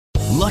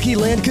Lucky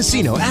Land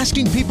Casino,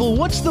 asking people,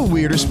 what's the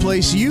weirdest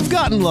place you've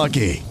gotten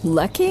lucky?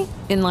 Lucky?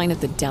 In line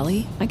at the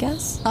deli, I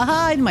guess?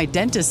 Aha, in my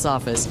dentist's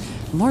office.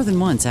 More than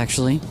once,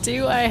 actually.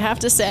 Do I have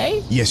to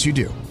say? Yes, you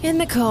do. In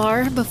the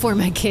car before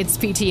my kids'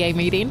 PTA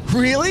meeting.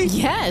 Really?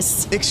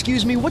 Yes.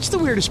 Excuse me, what's the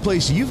weirdest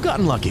place you've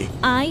gotten lucky?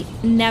 I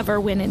never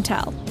win and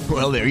tell.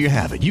 Well, there you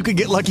have it. You can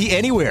get lucky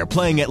anywhere,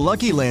 playing at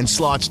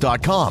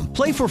LuckyLandSlots.com.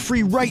 Play for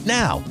free right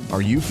now.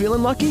 Are you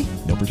feeling lucky?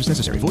 No purchase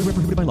necessary. Void where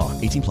prohibited by law.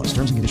 18 plus.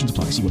 Terms and conditions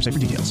apply. See website for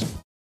details.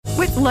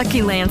 With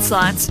Lucky Land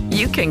Slots,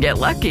 you can get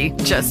lucky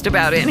just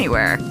about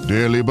anywhere.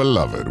 Dearly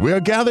beloved, we are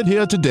gathered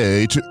here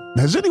today to...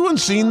 Has anyone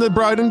seen the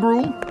bride and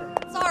groom?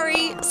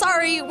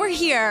 Sorry, we're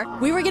here.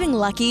 We were getting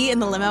lucky in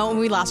the limo and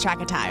we lost track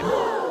of time.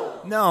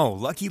 No,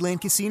 Lucky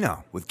Land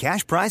Casino, with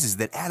cash prizes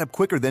that add up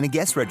quicker than a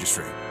guest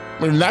registry.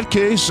 In that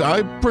case,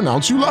 I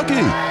pronounce you lucky.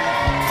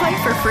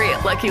 Play for free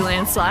at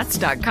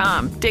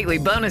LuckyLandSlots.com. Daily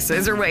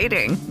bonuses are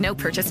waiting. No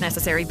purchase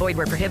necessary. Void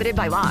where prohibited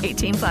by law.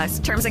 18 plus.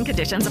 Terms and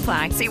conditions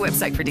apply. See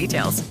website for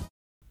details.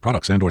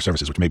 Products and/or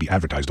services which may be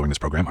advertised during this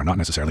program are not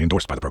necessarily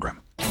endorsed by the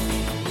program.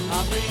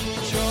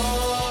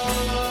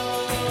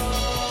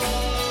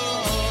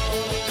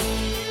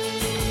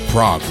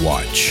 Prog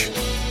Watch.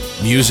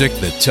 Music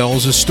that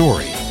tells a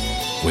story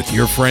with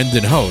your friend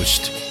and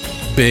host,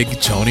 Big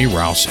Tony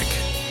Rousick,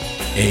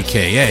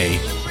 a.k.a.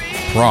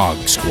 Prog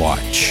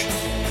Squatch.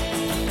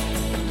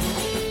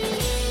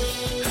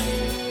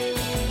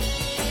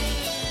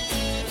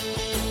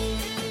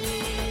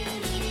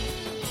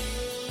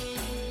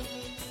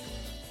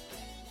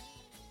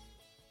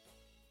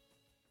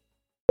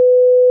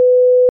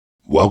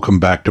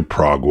 Welcome back to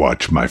Prog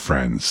Watch, my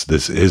friends.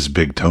 This is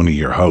Big Tony,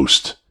 your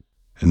host.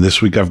 And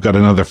this week I've got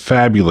another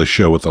fabulous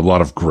show with a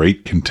lot of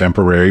great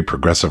contemporary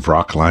progressive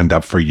rock lined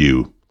up for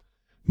you.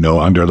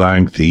 No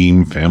underlying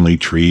theme, family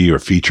tree, or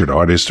featured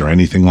artist or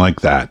anything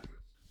like that.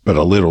 But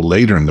a little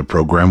later in the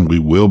program, we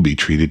will be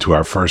treated to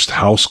our first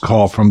house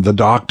call from the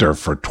doctor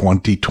for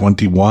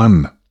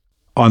 2021.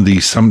 On the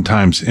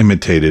sometimes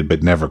imitated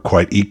but never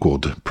quite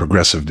equaled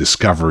progressive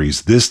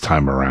discoveries this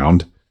time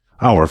around,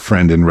 our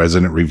friend and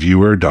resident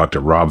reviewer, Dr.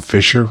 Rob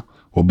Fisher,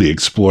 will be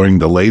exploring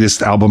the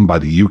latest album by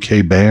the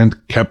UK band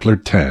Kepler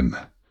 10.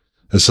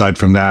 Aside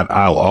from that,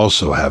 I'll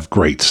also have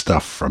great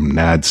stuff from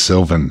Nad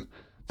Sylvan,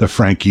 the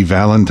Frankie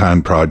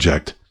Valentine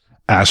Project,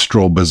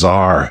 Astral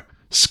Bazaar,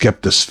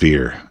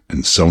 Skeptosphere,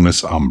 and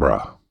Sonus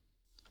Umbra.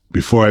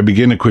 Before I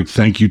begin, a quick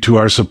thank you to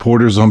our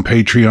supporters on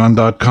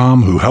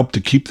Patreon.com who help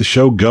to keep the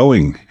show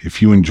going.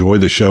 If you enjoy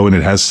the show and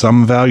it has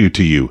some value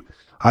to you,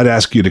 I'd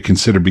ask you to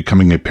consider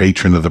becoming a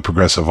patron of the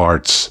progressive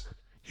arts.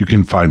 You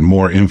can find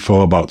more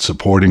info about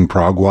supporting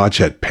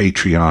Progwatch at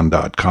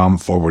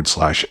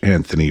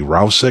patreon.com/Anthony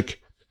Rousick.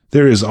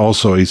 There is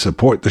also a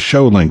support the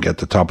show link at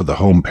the top of the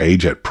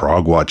homepage at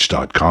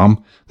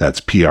progwatch.com. That's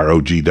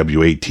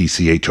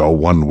PROGWATCH, all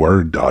one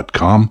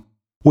word.com,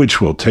 which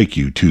will take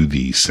you to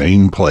the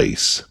same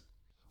place.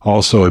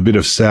 Also, a bit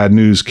of sad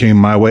news came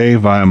my way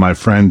via my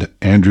friend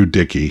Andrew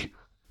Dickey,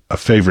 a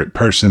favorite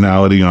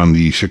personality on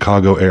the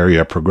Chicago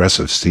area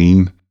progressive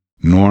scene.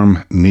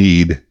 Norm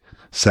Need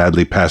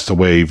sadly passed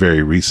away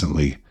very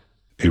recently.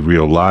 A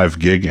real live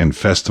gig and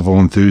festival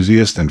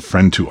enthusiast and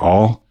friend to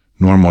all,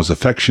 Norm was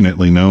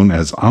affectionately known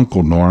as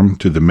Uncle Norm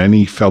to the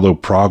many fellow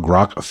prog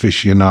rock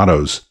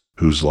aficionados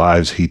whose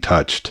lives he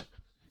touched.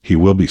 He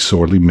will be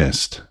sorely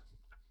missed.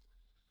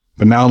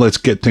 But now let's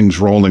get things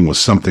rolling with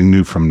something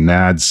new from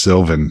Nad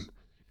Sylvan,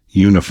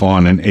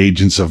 Unifawn and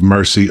Agents of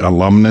Mercy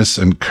alumnus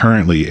and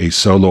currently a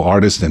solo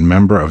artist and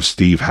member of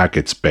Steve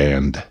Hackett's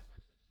band.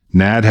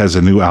 Nad has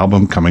a new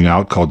album coming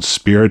out called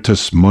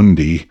Spiritus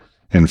Mundi,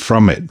 and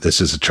from it,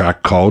 this is a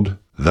track called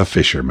The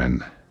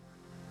Fisherman.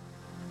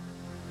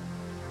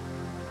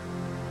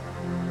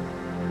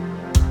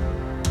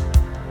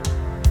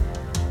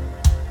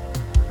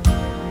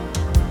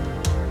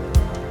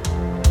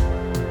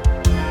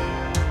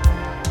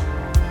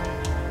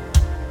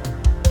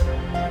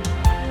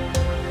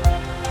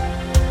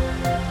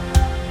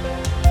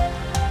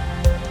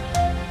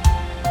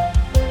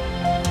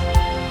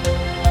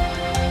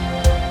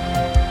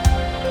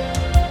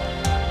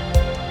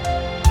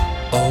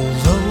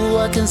 Although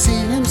I can see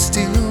him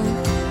still,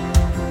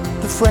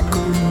 the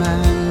freckled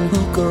man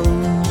who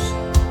goes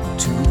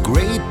to a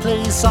great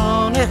place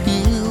on a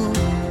hill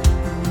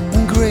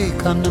in grey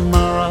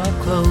Connemara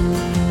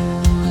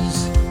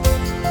clothes.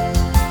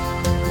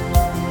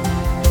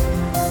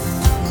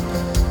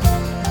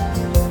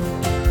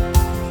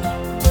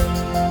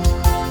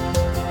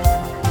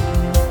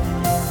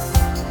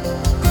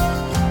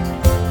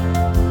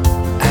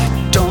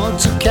 At dawn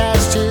to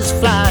cast his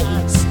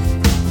flies,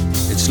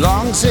 it's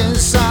long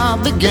since I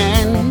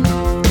began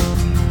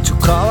to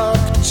call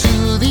up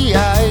to the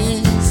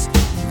eyes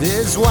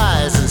this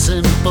wise and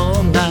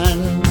simple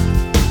man.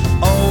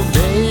 All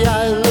day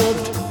I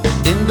looked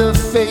in the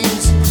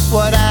face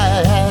what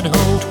I had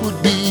hoped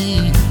would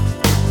be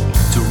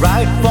to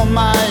write for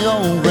my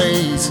own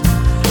race,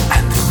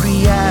 and the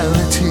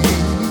reality,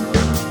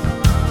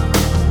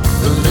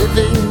 the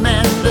living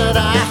men that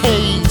I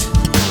hate,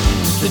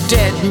 the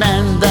dead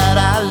men that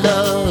I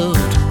love,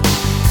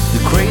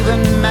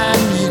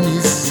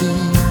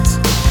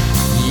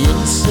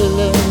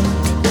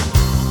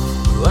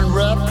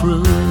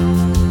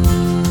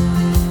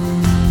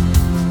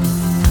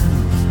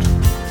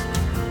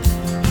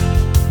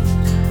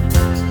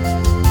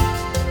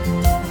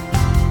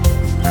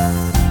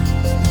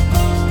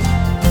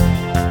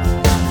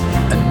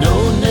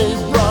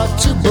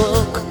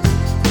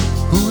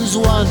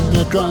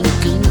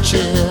 drunken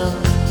chill.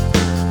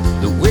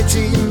 The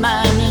witty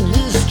man in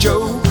his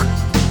joke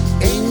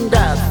aimed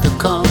at the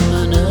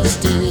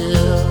commonest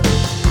ear.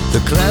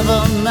 The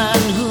clever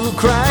man who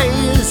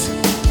cries,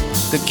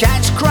 the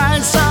catch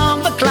cries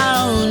of the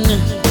clown,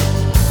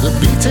 the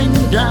beating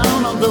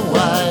down of the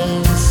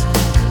wise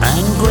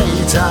and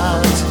great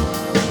art,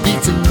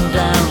 beating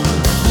down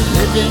the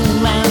living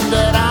man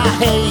that I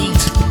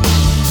hate,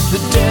 the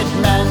dead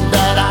man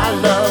that I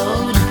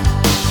loved,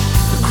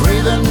 the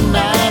craven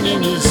man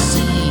in his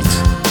seat,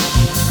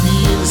 the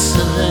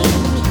insolent,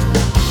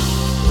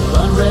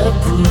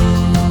 unreproved.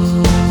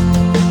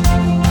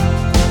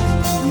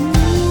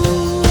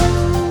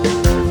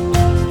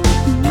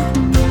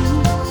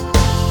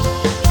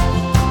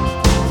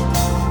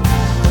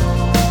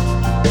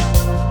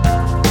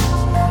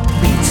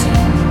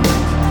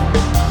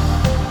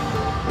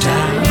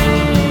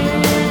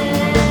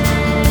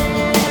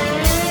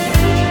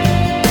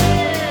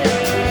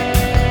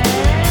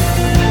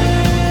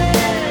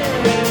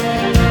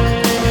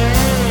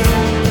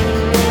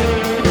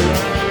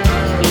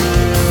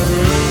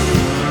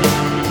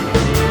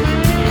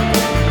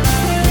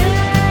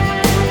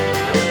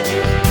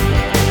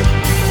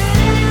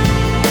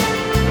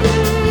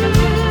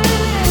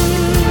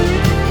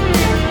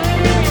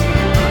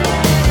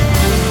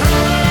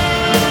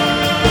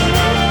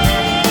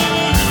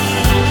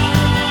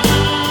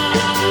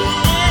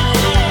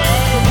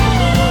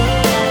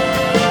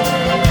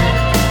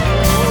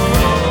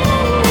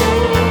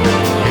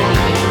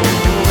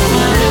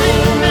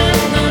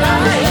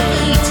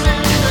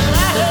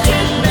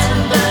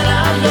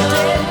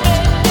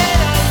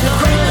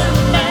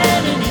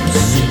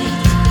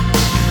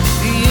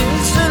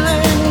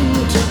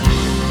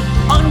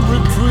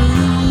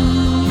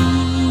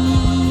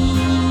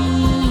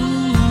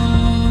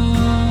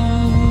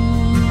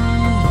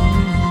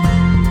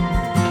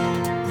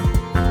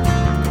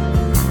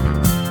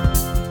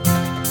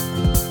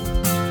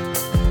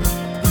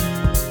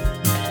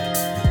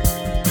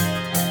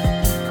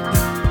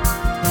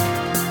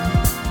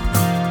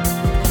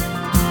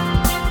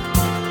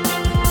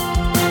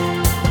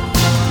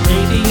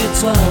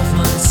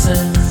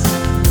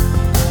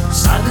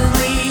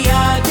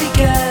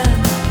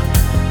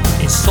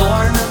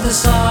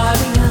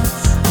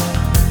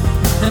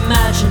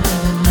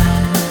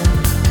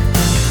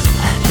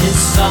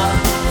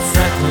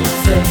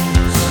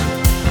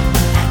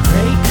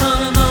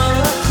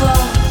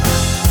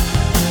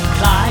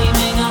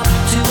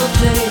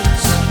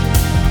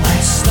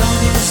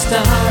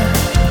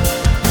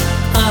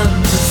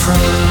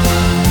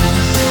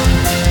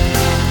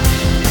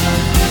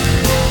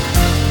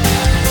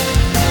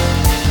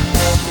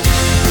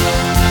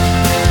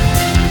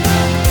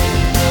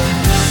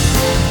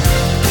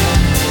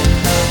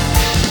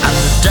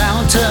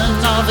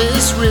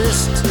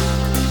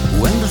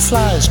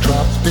 Flies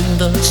drop in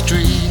the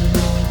stream.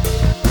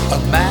 A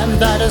man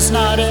that does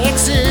not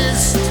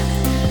exist,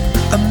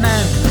 a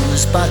man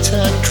who's but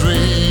a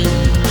dream.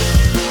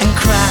 And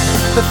cry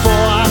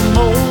before I'm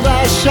old,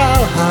 I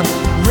shall have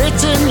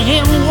written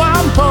him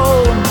one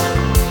poem,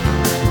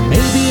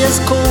 maybe as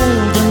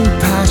cold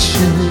and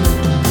passionate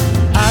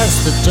as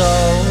the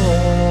dawn,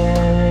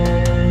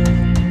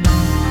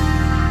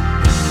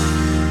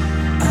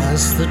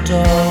 as the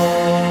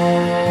dawn.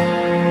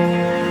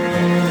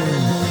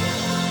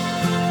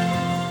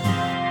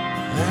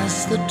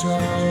 The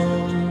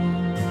dawn,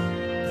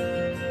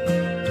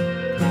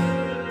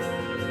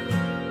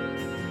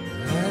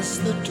 as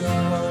the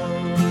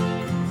dawn.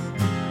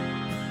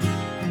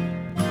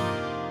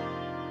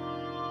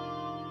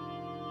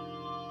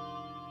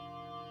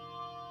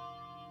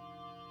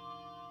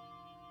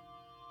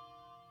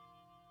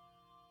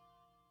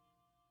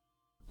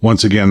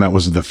 Once again, that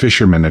was The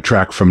Fisherman, a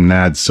track from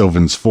Nad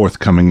Sylvan's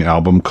forthcoming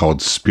album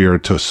called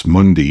Spiritus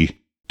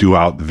Mundi, due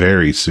out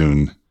very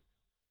soon.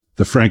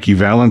 The Frankie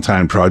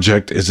Valentine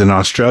Project is an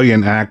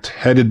Australian act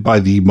headed by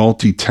the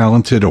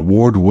multi-talented,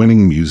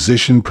 award-winning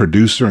musician,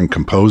 producer, and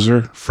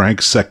composer Frank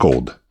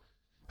Seckold,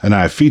 and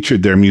I have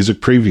featured their music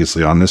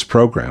previously on this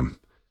program.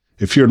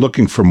 If you're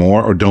looking for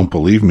more or don't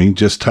believe me,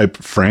 just type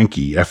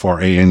Frankie,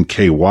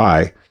 Franky,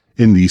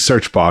 in the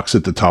search box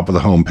at the top of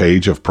the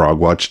homepage of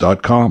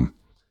progwatch.com.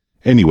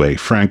 Anyway,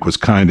 Frank was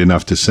kind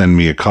enough to send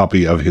me a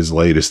copy of his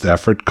latest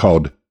effort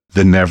called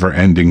The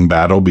Never-Ending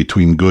Battle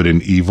Between Good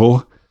and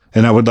Evil,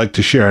 and I would like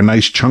to share a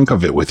nice chunk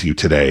of it with you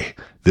today.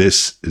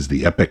 This is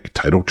the epic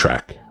title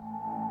track.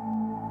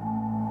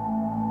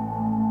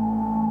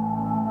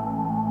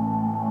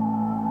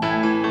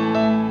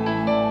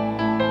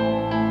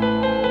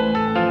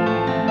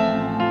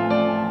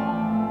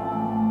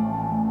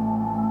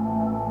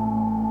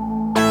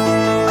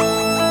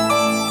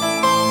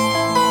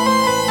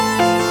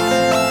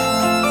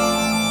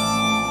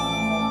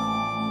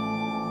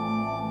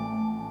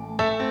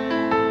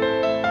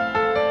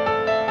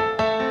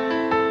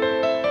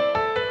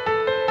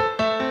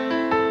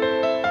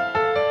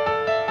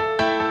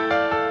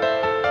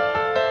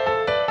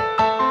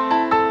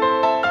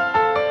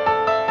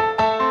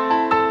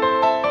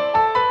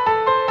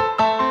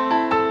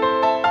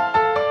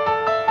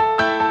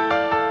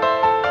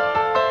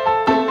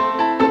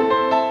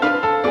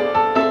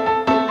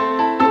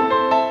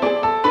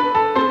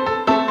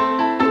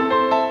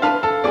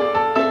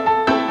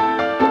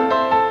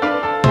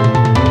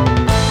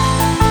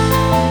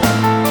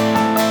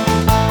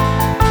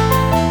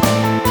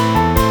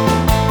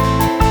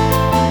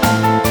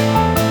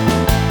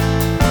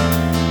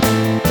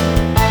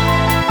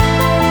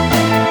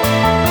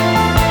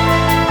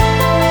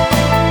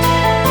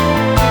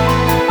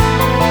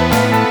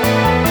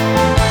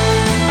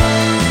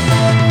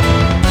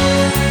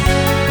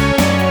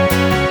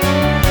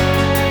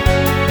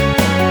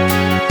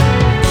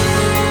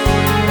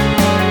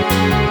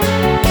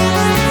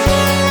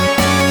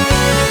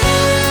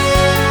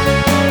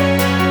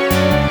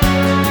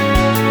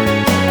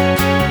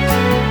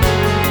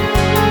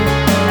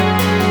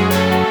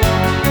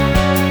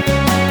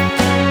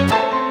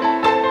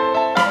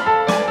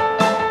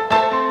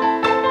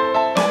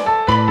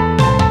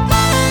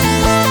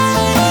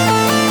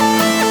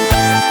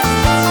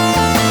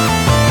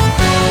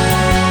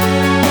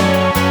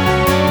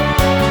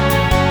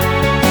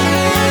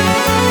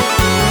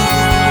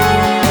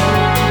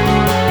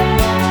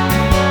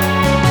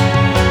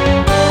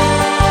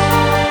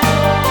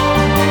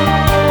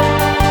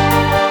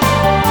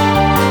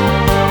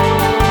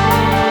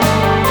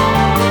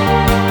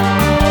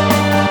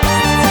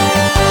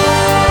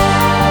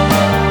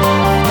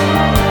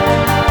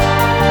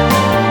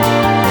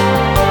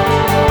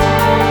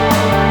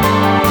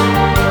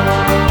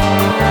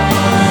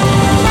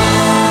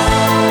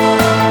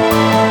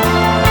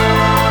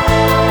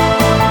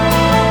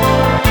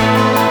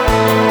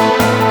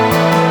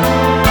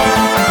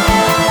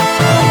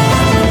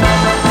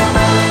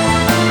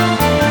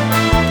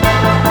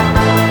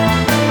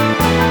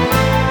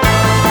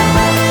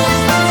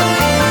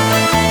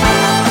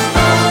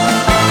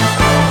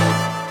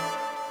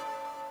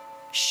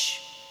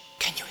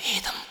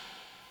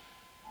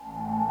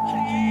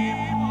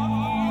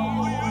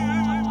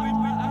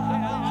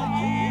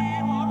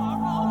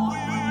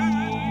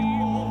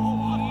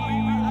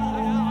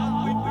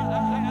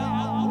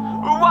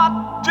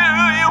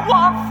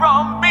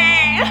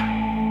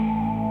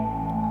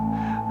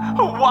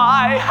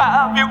 Why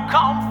have you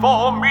come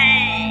for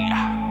me?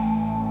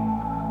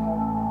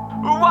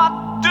 What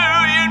do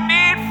you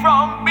need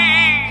from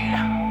me?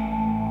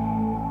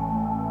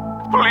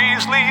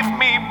 Please leave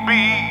me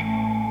be.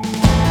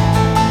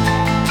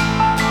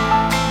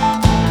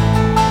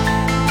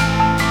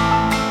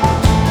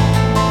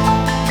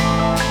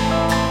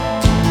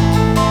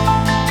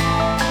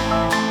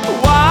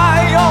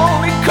 Why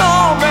only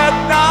come at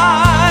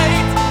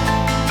night?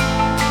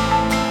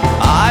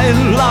 I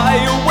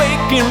lie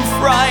awake in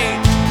fright.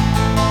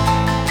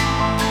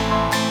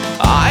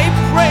 I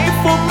pray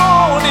for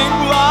morning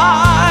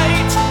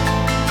light.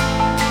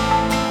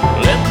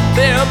 Let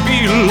there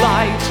be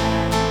light.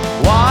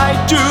 Why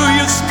do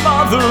you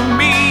smother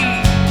me?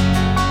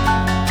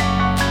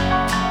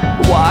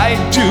 Why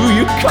do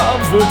you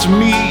covet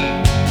me?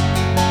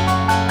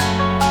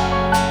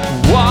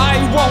 Why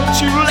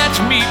won't you let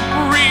me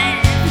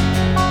breathe?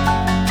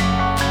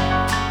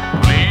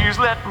 Please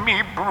let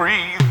me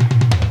breathe.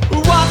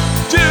 What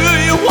do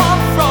you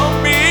want from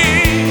me?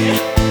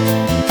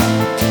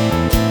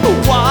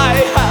 Why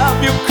have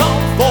you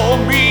come for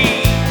me?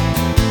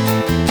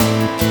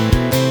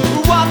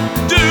 What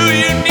do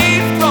you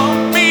need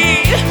from me?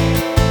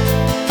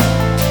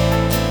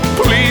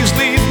 Please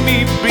leave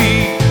me be.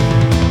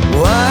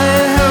 Why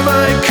have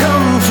I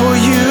come for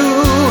you?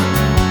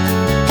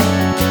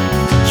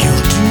 You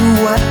do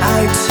what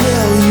I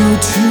tell you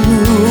to.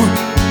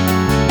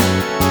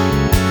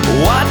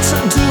 What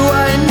do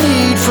I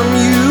need from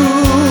you?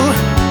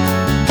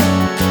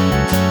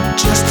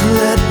 Just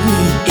let me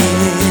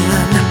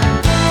in.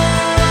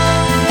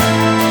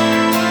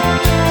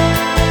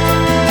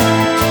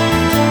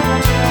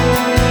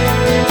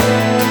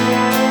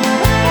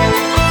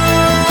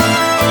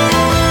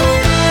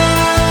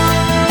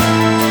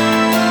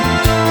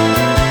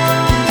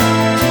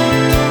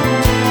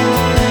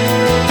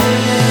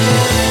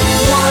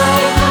 Why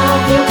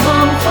have you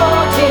come for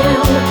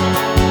him?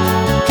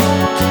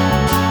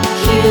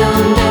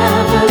 He'll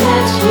never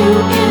let you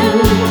in.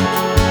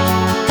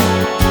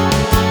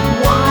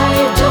 Why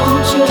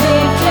don't you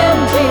leave him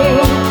be?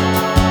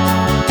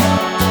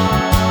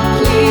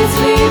 Please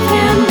leave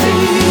him be.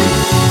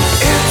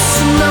 It's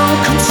no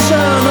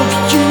concern of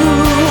you.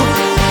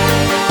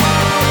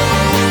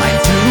 I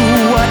do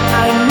what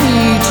I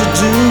need to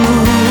do.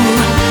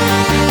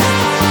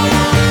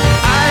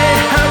 I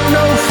have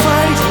no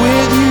fight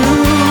with you.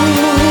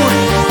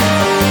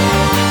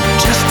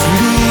 Just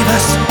leave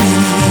us be.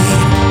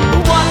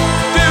 What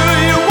do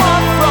you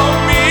want from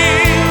me?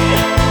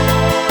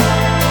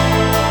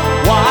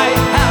 Why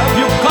have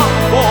you come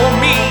for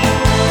me?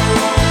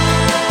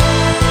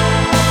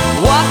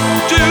 What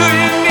do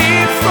you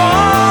need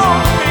from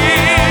me?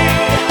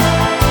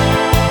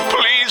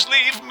 Please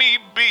leave me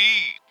be.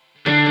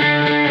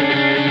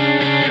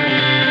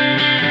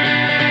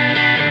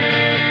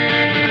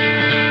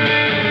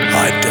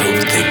 I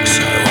don't think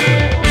so.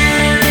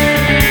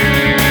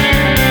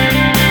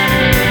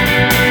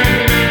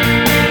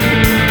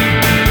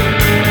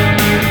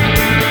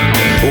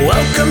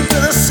 Welcome to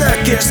the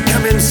circus.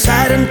 Come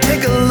inside and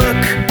take a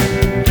look.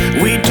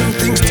 We do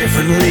things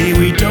differently.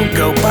 We don't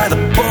go by the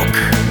book.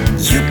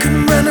 You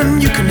can run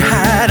and you can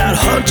hide. I'll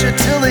haunt you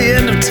till the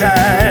end of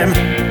time,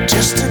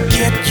 just to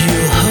get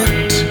you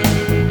hooked.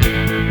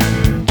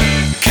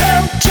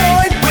 Come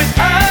join with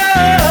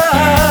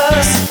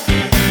us.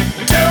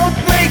 Don't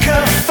make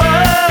a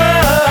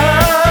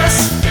fuss.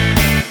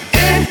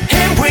 In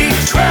him we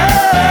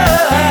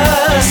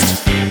trust.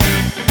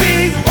 Be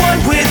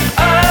one with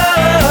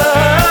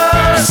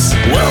us.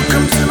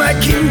 Welcome to my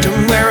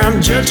kingdom where I'm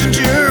judge and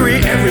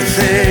jury,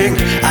 everything.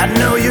 I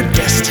know your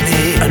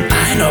destiny and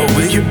I know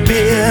where you've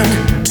been.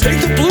 Take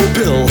the blue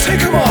pill, take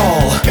them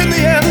all. In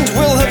the end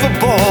we'll have a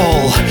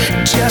ball.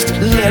 Just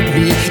let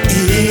me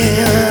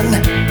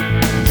in.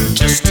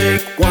 Just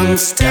take one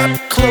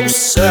step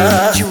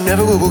closer. You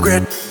never will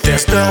regret.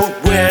 There's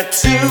nowhere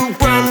to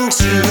run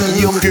to.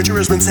 Your future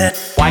has been set.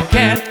 Why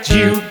can't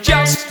you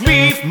just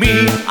leave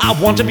me? I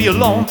want to be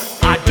alone.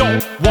 I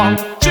don't want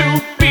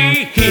to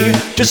be here.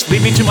 Just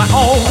leave me to my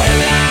own.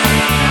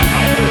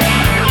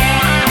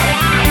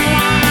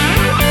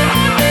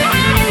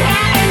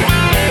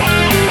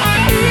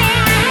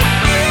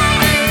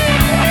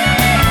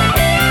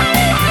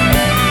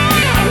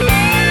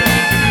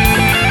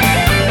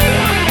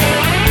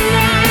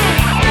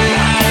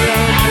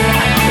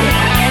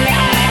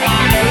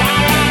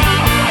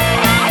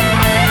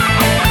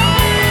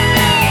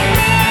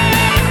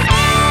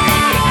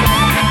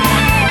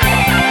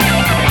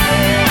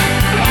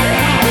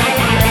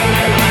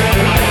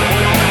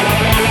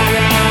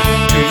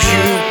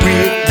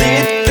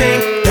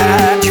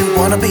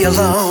 Be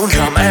alone.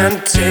 Come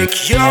and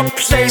take your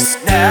place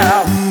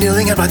now,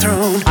 kneeling at my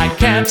throne. I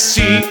can't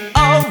see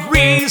a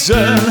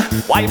reason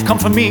why you've come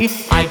for me.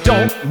 I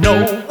don't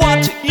know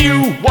what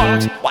you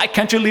want. Why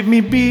can't you leave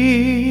me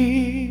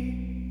be?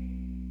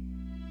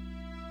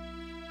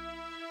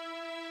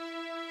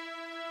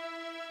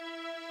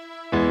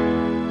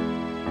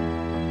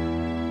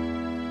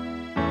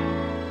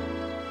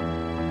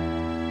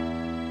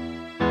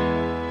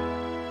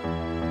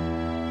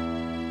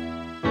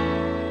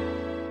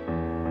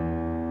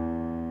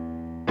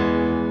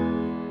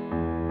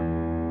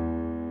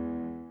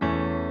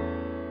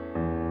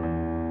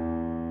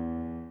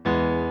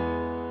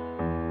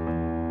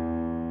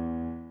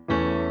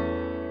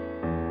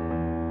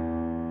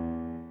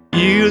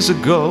 Years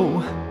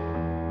ago,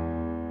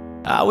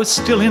 I was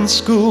still in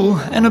school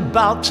and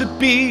about to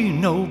be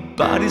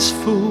nobody's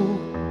fool.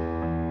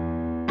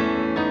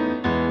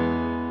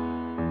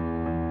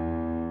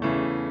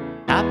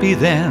 Happy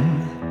then,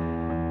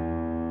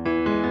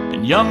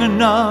 and young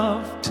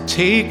enough to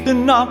take the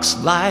knocks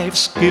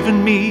life's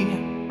given me.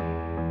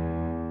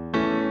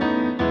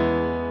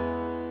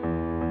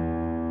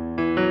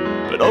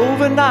 But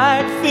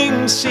overnight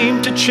things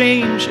seemed to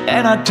change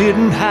and I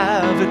didn't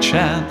have a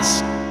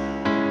chance.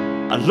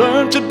 I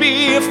learned to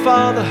be a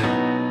father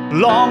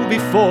long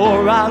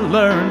before I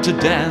learned to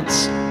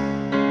dance.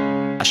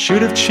 I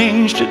should have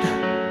changed it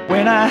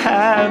when I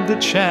had the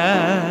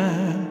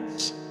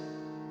chance.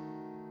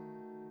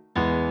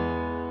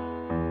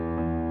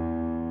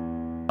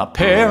 My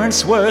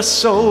parents were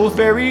so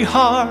very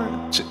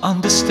hard to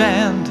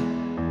understand.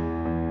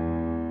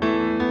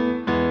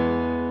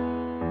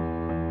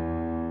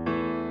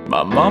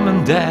 My mom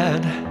and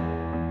dad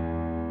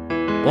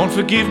won't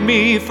forgive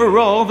me for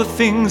all the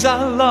things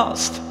I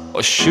lost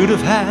or should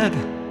have had.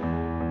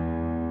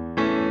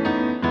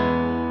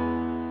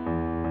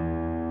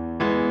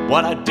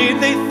 What I did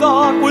they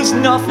thought was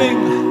nothing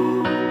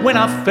when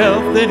I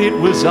felt that it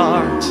was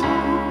art.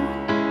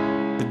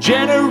 The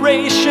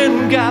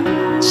generation gap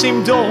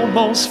seemed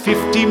almost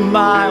 50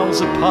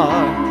 miles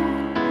apart,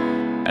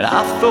 and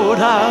I thought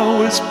I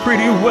was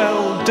pretty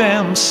well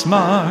damn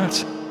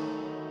smart.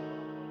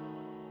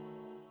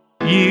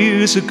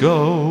 Years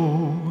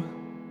ago,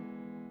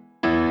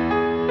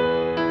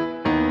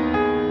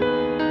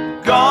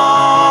 gone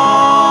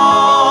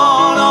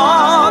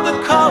are the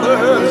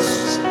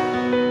colors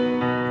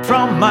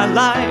from my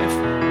life.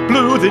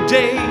 Blue the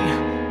day,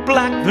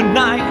 black the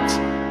night.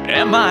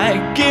 Am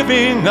I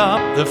giving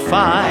up the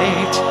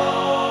fight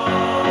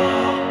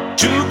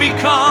to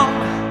become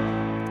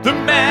the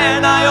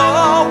man I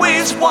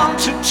always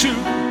wanted to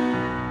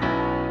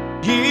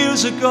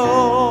years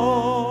ago?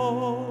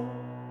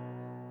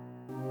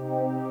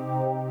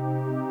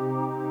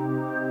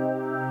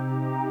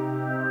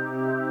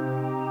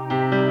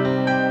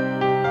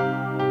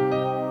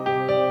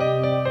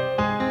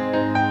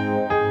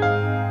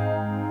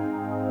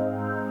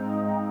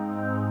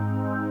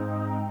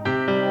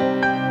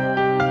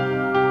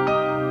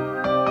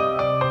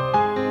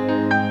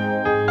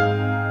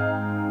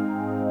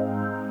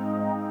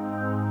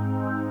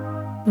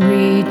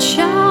 Reach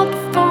out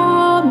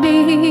for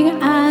me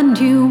and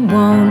you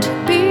won't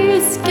be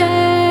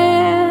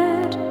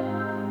scared.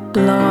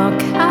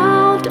 Block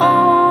out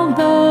all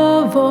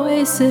the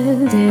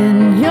voices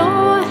in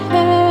your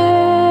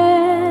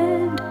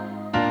head.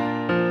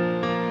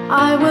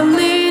 I will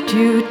lead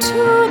you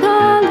to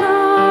the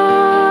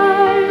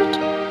light.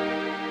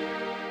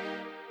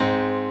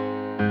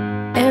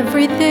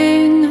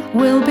 Everything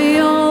will be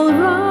all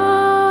right.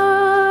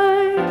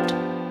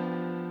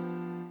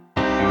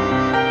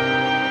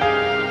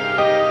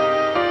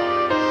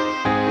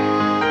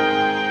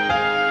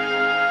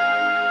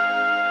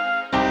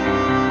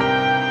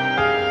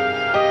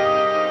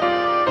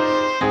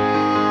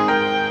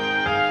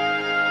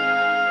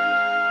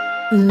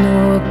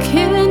 Look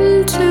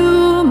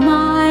into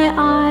my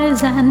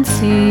eyes and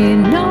see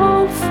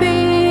no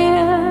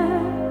fear.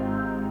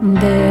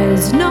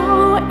 There's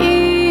no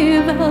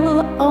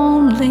evil,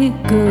 only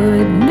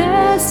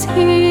goodness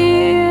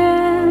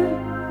here.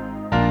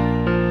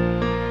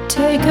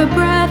 Take a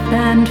breath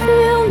and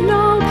feel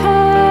no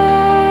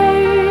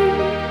pain.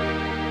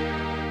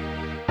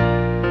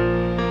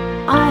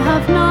 I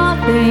have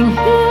nothing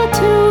here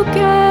to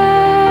gain.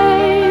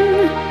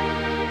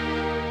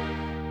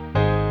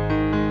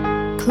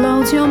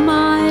 Close your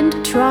mind,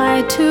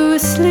 try to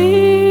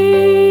sleep.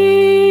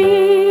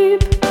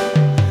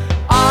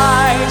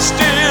 I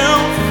still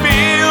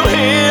feel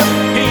him,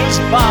 his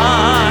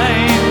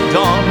bind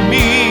on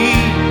me.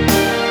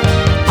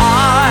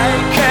 I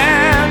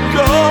can't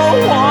go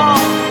on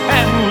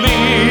and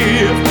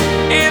live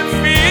in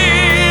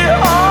fear.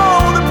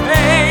 Oh, the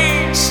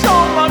pain, so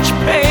much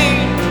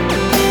pain.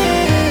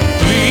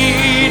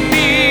 Lead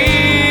me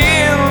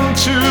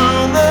into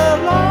the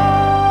light.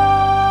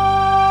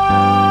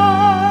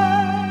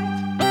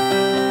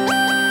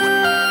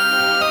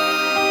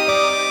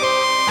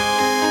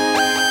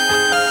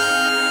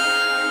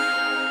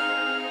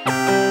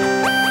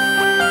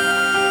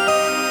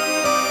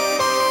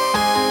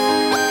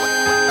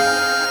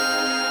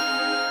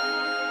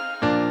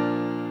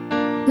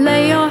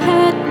 Lay your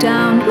head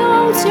down,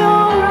 close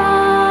your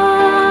eyes.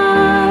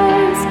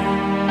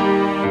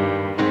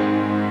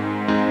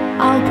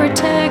 I'll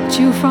protect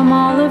you from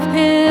all of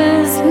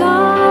his lies.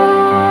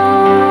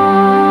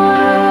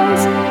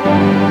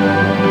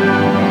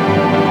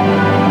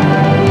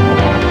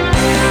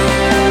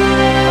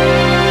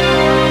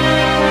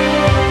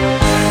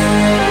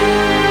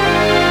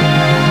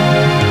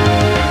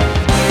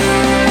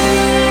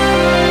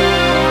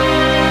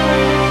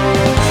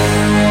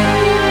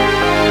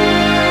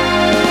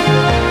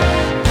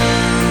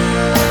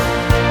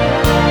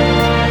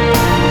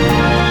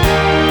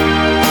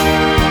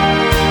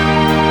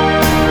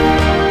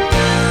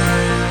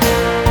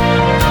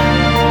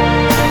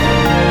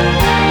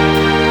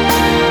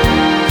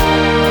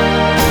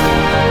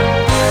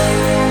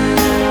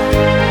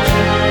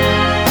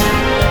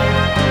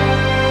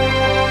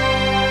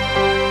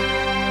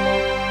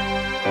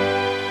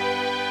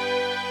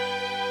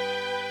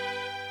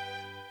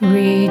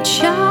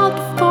 Reach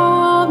out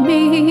for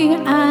me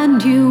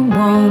and you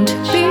won't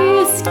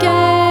be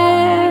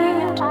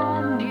scared.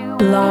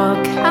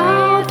 Block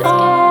out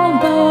all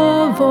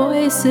the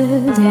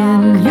voices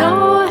in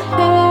your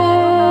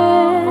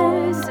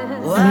head.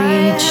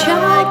 Reach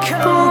out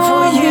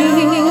for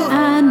me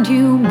and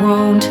you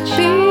won't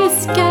be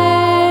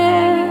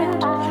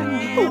scared.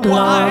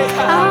 Block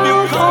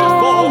out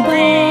all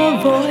the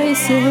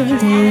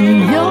voices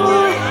in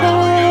your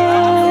head.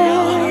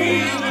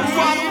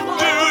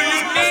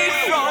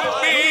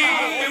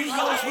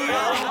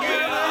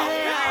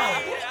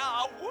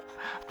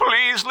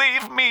 Please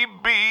leave me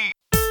be.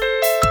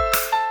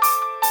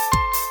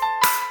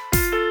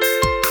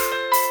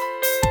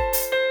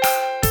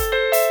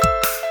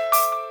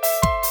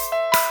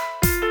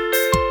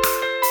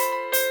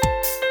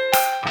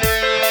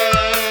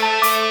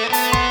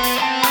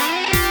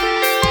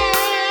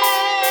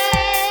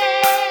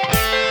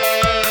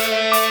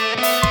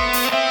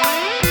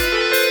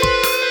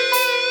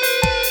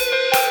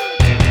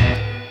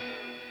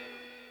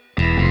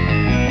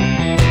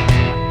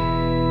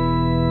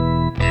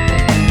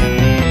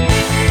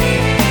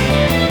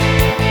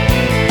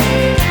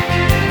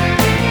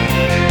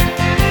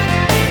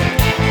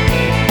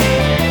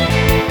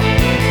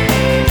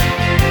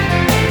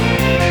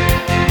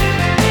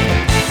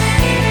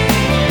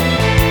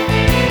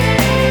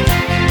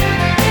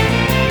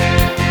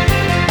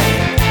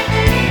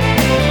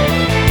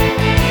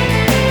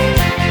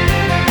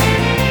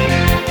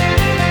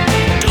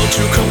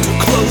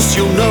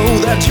 You'll know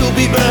that you'll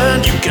be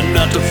burned. You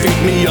cannot defeat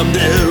me, I'm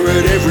there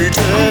at every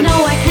turn. I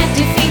know I can't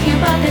defeat you,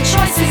 but the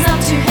choice is up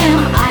to him.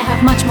 I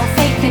have much more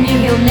faith than you,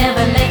 he'll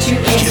never let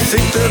you in. You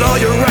think that all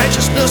your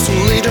righteousness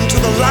will lead him to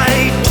the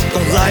light,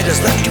 but the light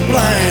has left you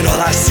blind, all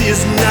I see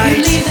is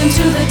night. You lead them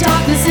to the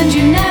darkness and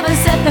you never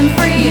set them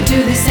free. You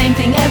do the same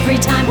thing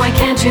every time, why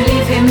can't you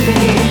leave him be?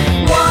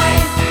 Why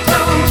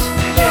don't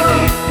you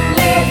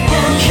leave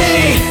him be?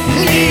 He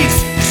needs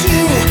to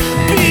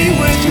be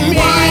with me.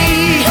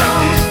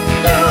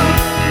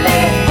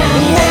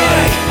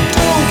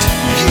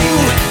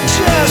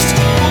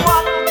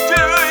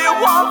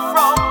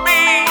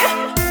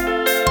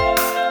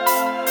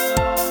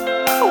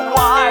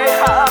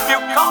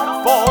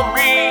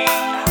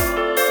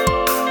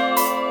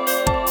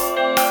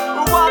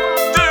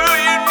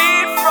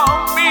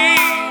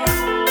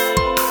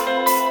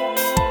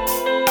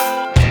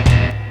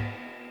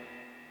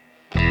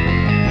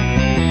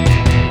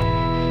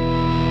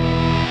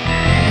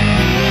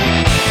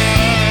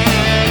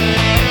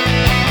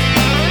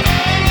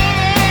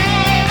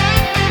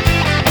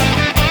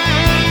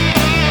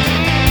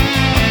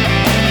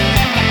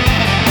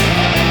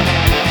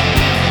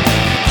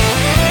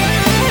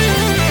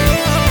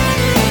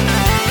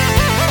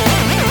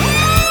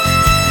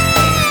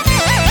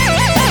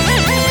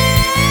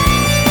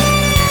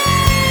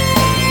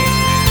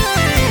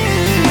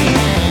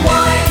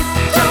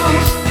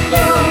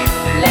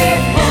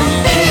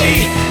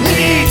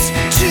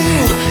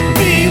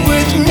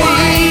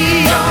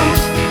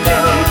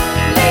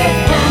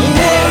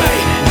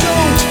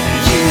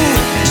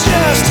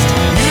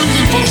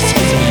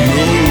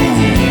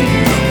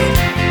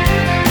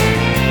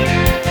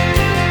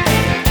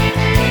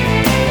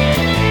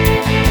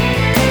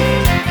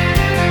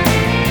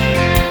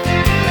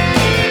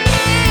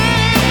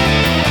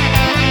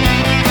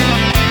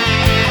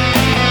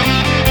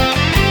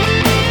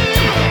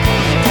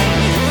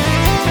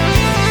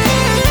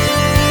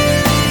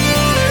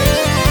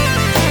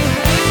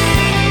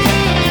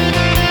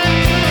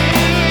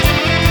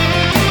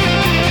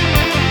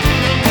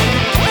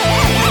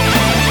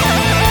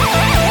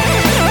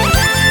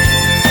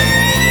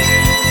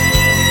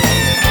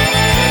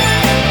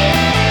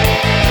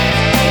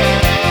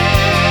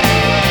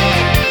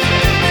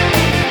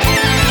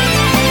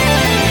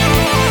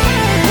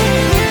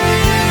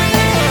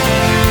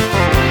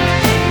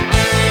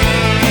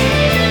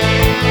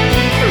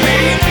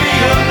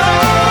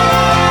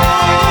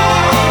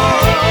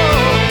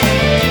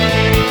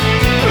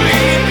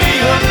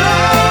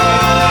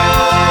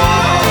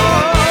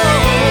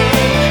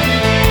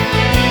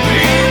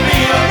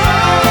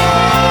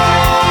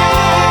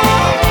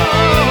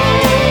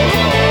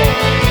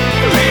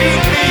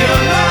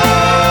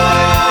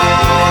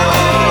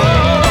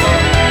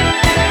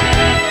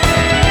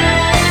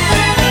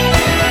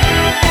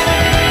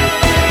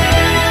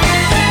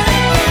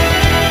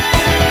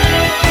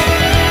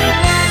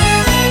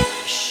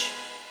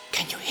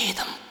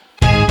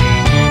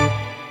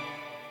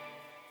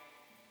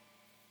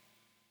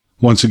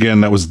 Once again,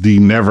 that was the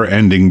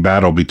never-ending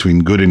battle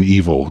between good and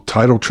evil,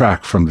 title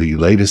track from the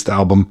latest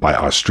album by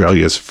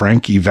Australia's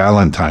Frankie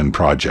Valentine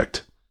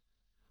Project.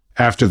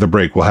 After the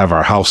break, we'll have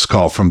our house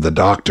call from the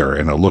doctor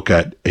and a look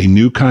at A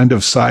New Kind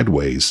of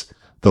Sideways,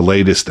 the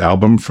latest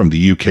album from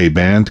the UK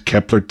band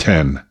Kepler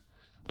 10.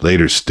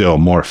 Later still,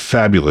 more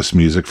fabulous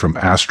music from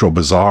Astral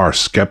Bizarre,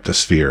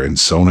 Skeptosphere, and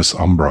Sonus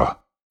Umbra.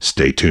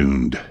 Stay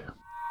tuned.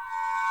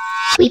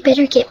 We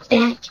better get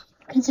back,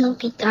 because it'll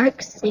be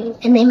dark soon,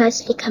 and they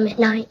mostly come at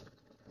night.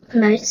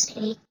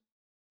 Mostly.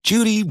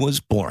 Judy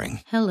was boring.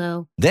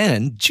 Hello.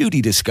 Then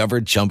Judy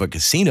discovered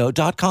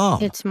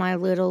ChumbaCasino.com. It's my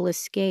little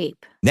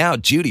escape. Now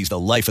Judy's the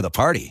life of the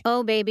party.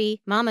 Oh,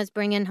 baby, mama's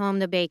bringing home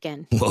the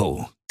bacon.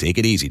 Whoa, take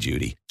it easy,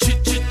 Judy.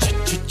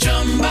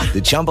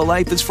 The Chumba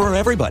life is for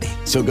everybody.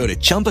 So go to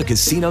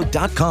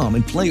ChumbaCasino.com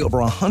and play over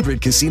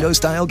 100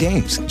 casino-style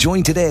games.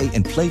 Join today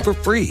and play for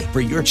free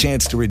for your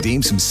chance to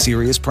redeem some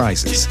serious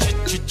prizes.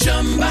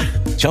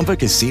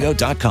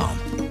 ChumbaCasino.com.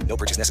 No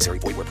purchase necessary.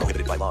 Void where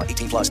prohibited by law.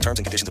 18 plus terms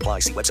and conditions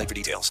apply. See website for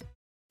details.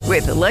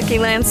 With the Lucky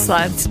Land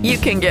Slots, you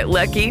can get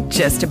lucky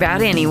just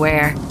about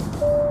anywhere.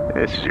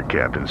 This is your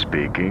captain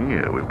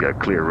speaking. We've got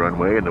clear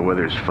runway and the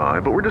weather's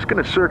fine, but we're just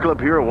going to circle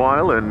up here a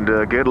while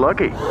and get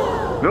lucky.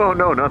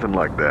 No, nothing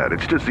like that.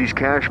 It's just these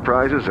cash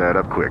prizes add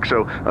up quick.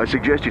 So I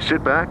suggest you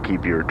sit back,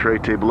 keep your tray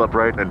table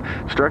upright, and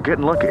start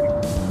getting lucky.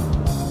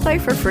 Play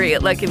for free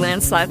at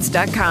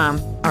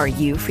LuckyLandSlots.com. Are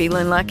you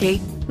feeling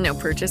lucky? No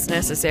purchase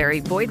necessary.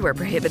 Void where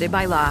prohibited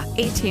by law.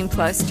 18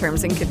 plus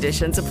terms and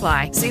conditions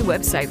apply. See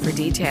website for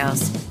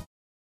details.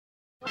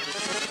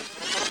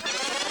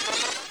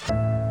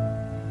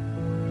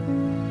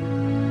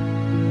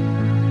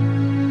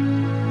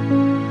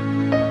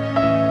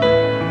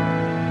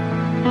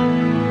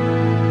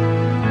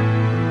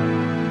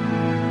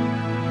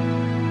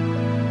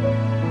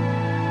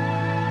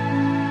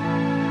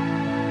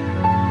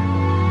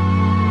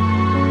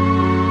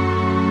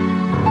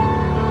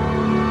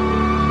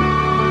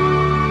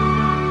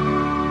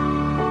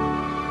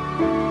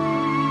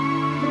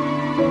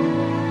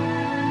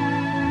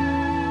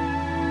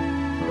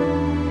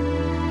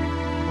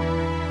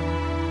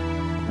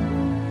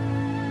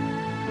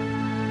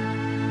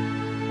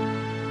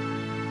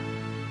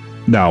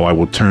 Now I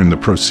will turn the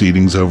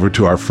proceedings over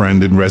to our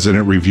friend and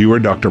resident reviewer,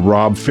 Dr.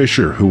 Rob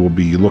Fisher, who will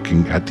be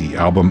looking at the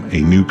album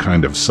A New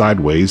Kind of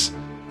Sideways,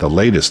 the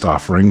latest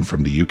offering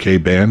from the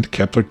UK band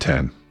Kepler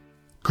 10.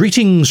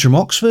 Greetings from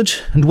Oxford,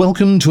 and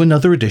welcome to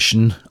another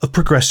edition of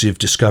Progressive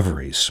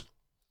Discoveries.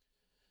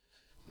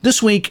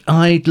 This week,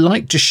 I'd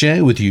like to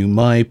share with you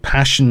my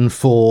passion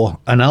for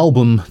an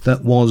album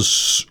that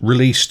was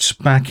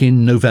released back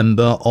in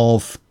November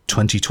of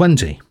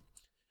 2020.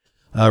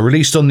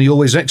 Released on the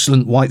always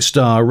excellent White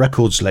Star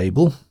Records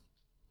label,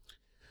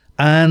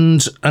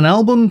 and an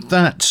album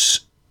that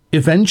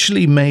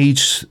eventually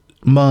made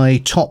my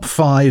top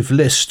 5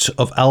 list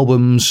of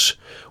albums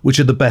which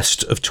are the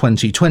best of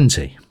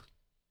 2020.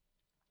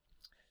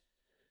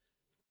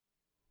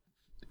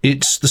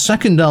 It's the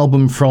second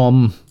album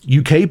from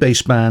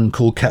UK-based band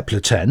called Kepler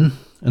 10,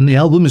 and the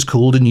album is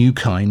called A New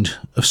Kind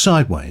of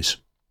Sideways.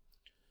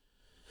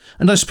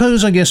 And I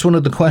guess one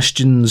of the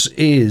questions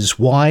is,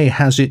 why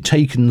has it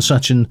taken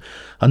such an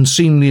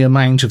unseemly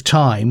amount of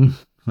time?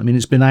 I mean,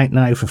 it's been out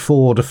now for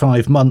 4 to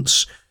 5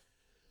 months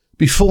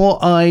before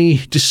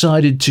I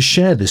decided to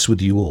share this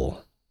with you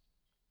all.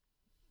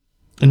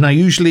 And now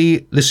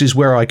usually this is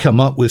where I come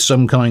up with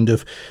some kind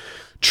of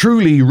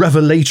truly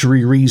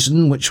revelatory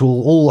reason which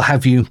will all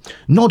have you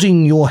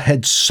nodding your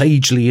head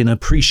sagely in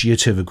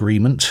appreciative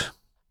agreement.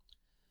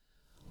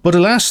 But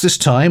alas, this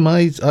time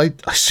I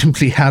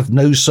simply have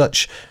no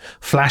such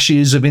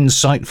flashes of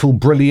insightful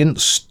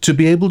brilliance to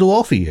be able to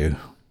offer you.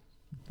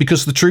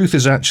 Because the truth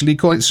is actually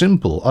quite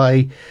simple.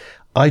 I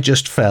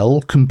just fell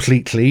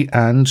completely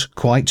and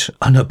quite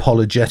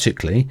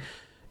unapologetically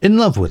in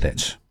love with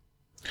it.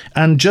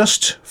 And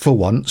just for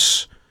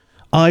once,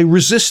 I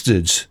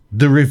resisted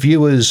the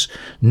reviewer's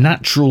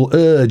natural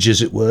urge,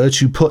 as it were,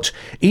 to put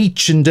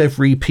each and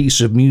every piece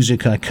of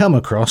music I come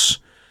across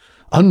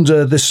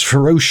under this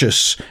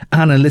ferocious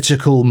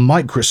analytical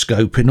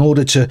microscope in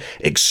order to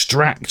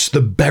extract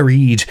the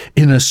buried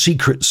inner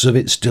secrets of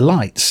its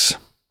delights.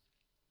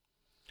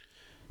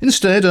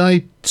 Instead,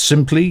 I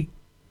simply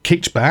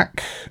kicked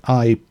back,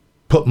 I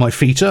put my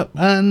feet up,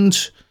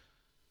 and,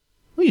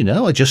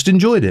 I just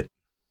enjoyed it.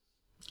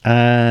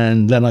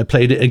 And then I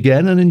played it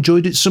again and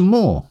enjoyed it some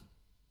more.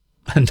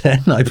 And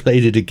then I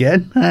played it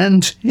again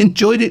and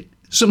enjoyed it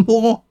some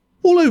more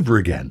all over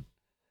again.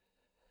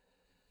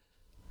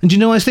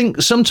 And I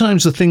think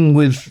sometimes the thing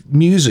with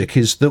music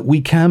is that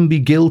we can be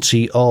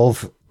guilty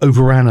of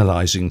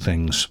overanalyzing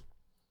things.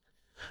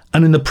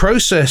 And in the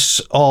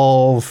process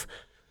of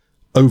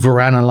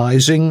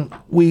overanalyzing,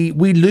 we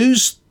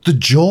lose the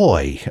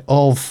joy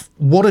of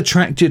what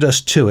attracted us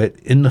to it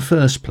in the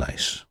first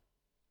place.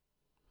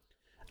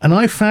 And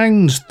I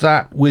found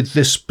that with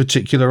this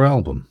particular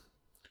album.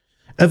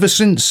 Ever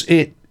since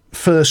it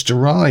first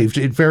arrived,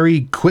 it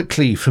very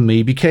quickly for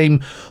me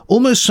became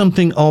almost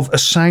something of a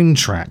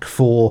soundtrack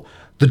for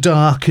the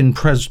dark and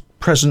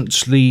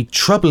presently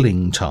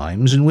troubling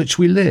times in which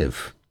we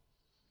live.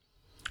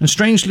 And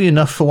strangely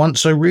enough, for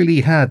once, I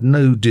really had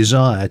no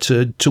desire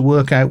to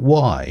work out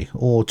why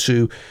or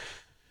to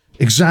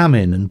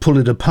examine and pull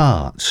it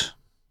apart.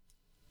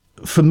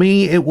 For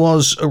me, it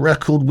was a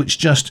record which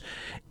just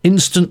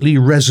instantly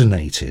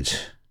resonated,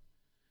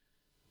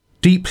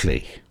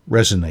 deeply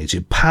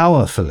resonated,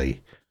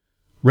 powerfully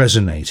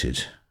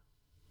resonated,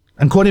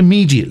 and quite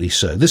immediately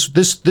so.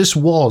 This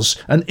was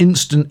an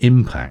instant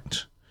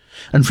impact.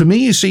 And for me,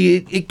 you see,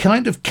 it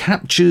kind of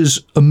captures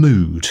a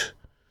mood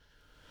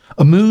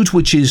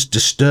which is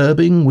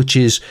disturbing, which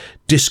is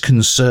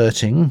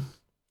disconcerting,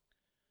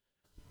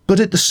 but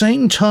at the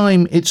same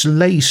time, it's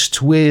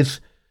laced with,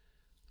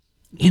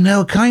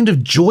 a kind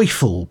of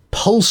joyful,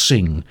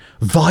 pulsing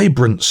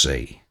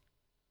vibrancy,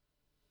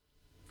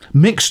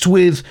 mixed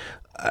with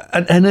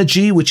an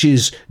energy which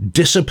is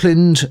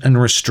disciplined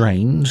and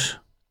restrained,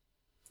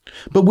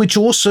 but which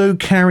also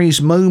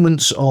carries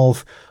moments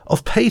of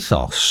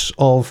pathos,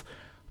 of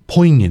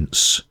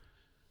poignance,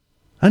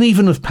 and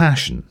even of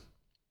passion.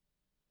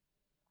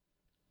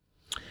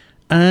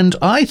 And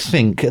I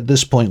think at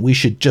this point we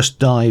should just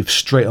dive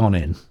straight on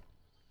in.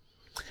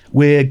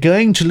 We're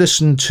going to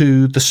listen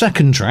to the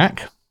second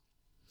track.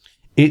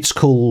 It's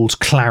called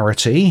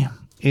Clarity.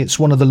 It's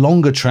one of the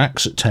longer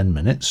tracks at 10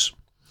 minutes.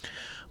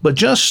 But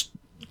just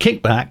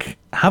kick back,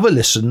 have a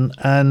listen,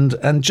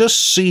 and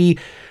just see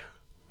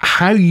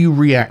how you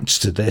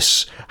react to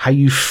this, how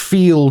you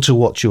feel to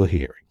what you're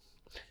hearing.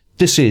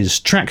 This is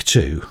track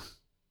 2,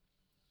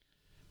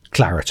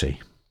 Clarity.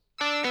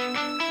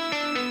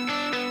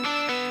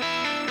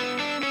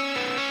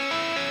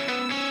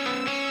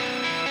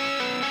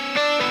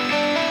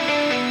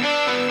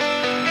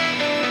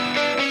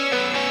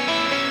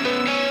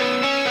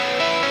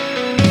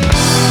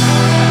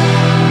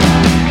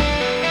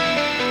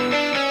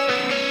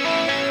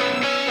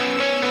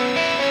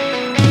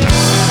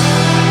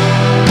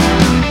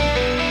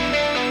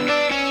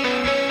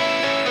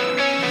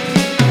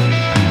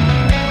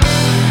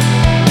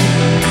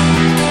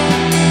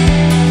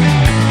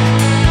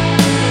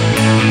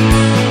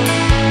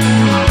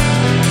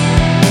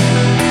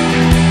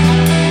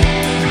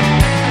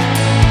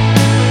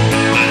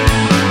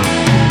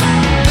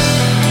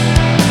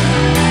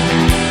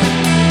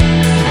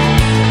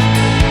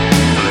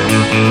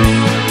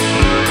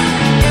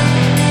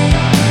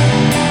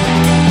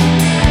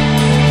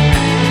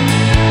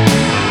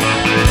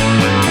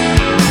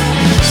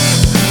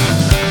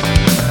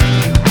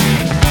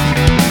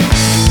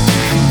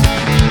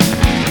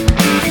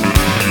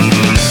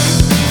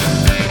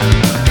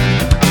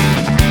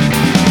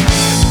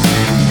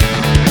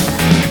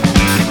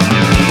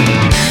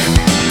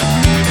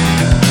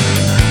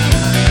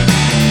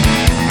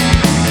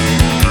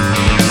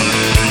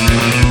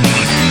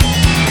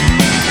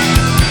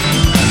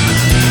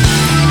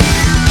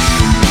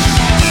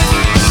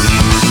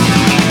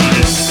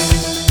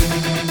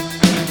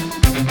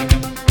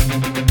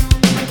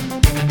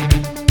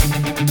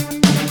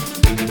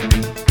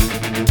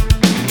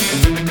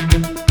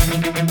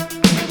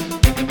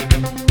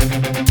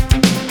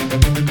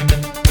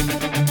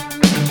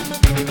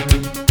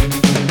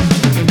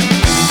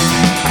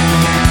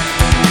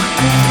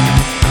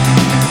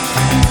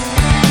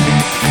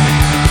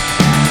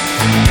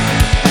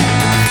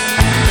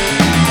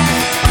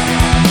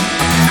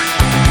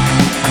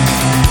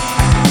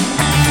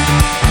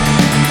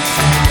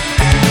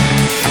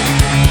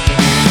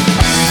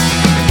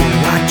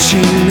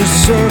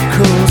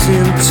 circles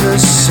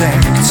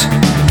intersect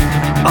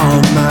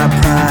on my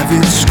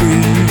private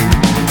screen,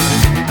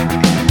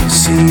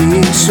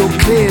 seeing so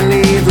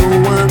clearly the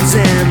ones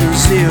and the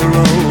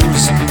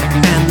zeros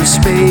and the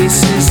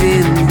spaces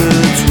in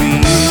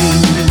between.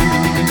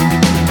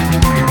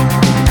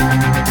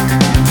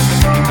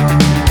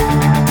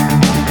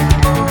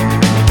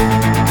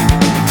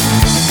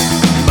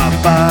 My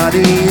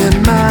body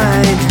and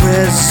mind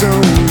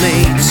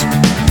resonate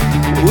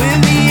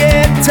with the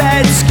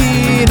airtight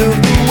skin of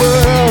the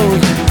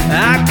world.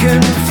 I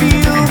can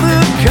feel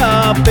the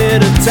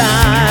carpet of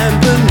time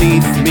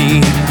beneath me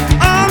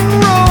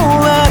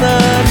unroll and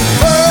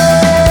unfurl.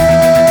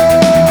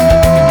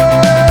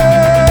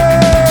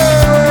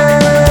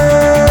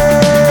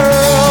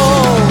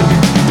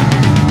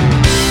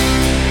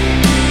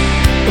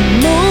 A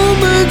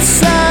moment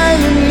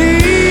silently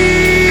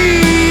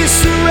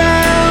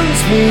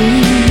surrounds me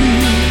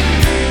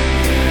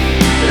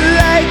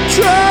like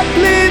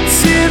droplets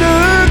in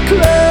a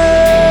cloud.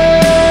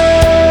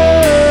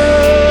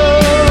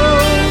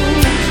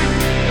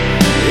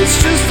 It's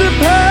just a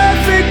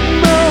perfect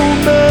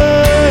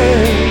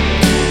moment,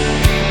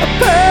 a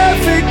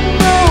perfect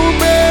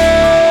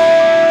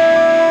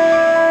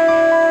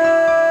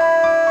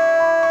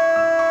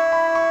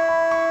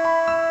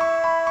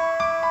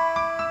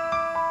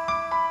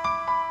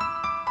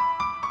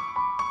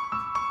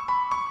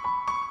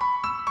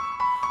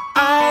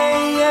I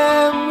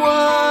am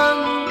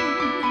one,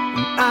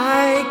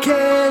 I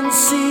can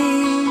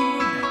see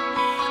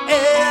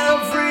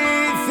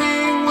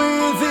everything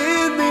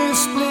within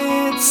this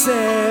split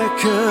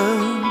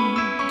second.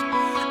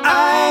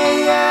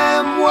 I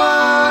am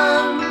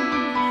one,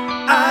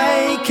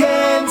 I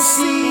can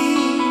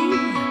see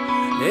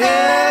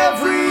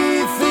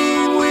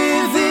everything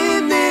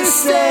within this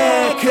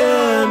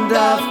second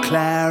of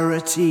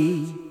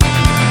clarity.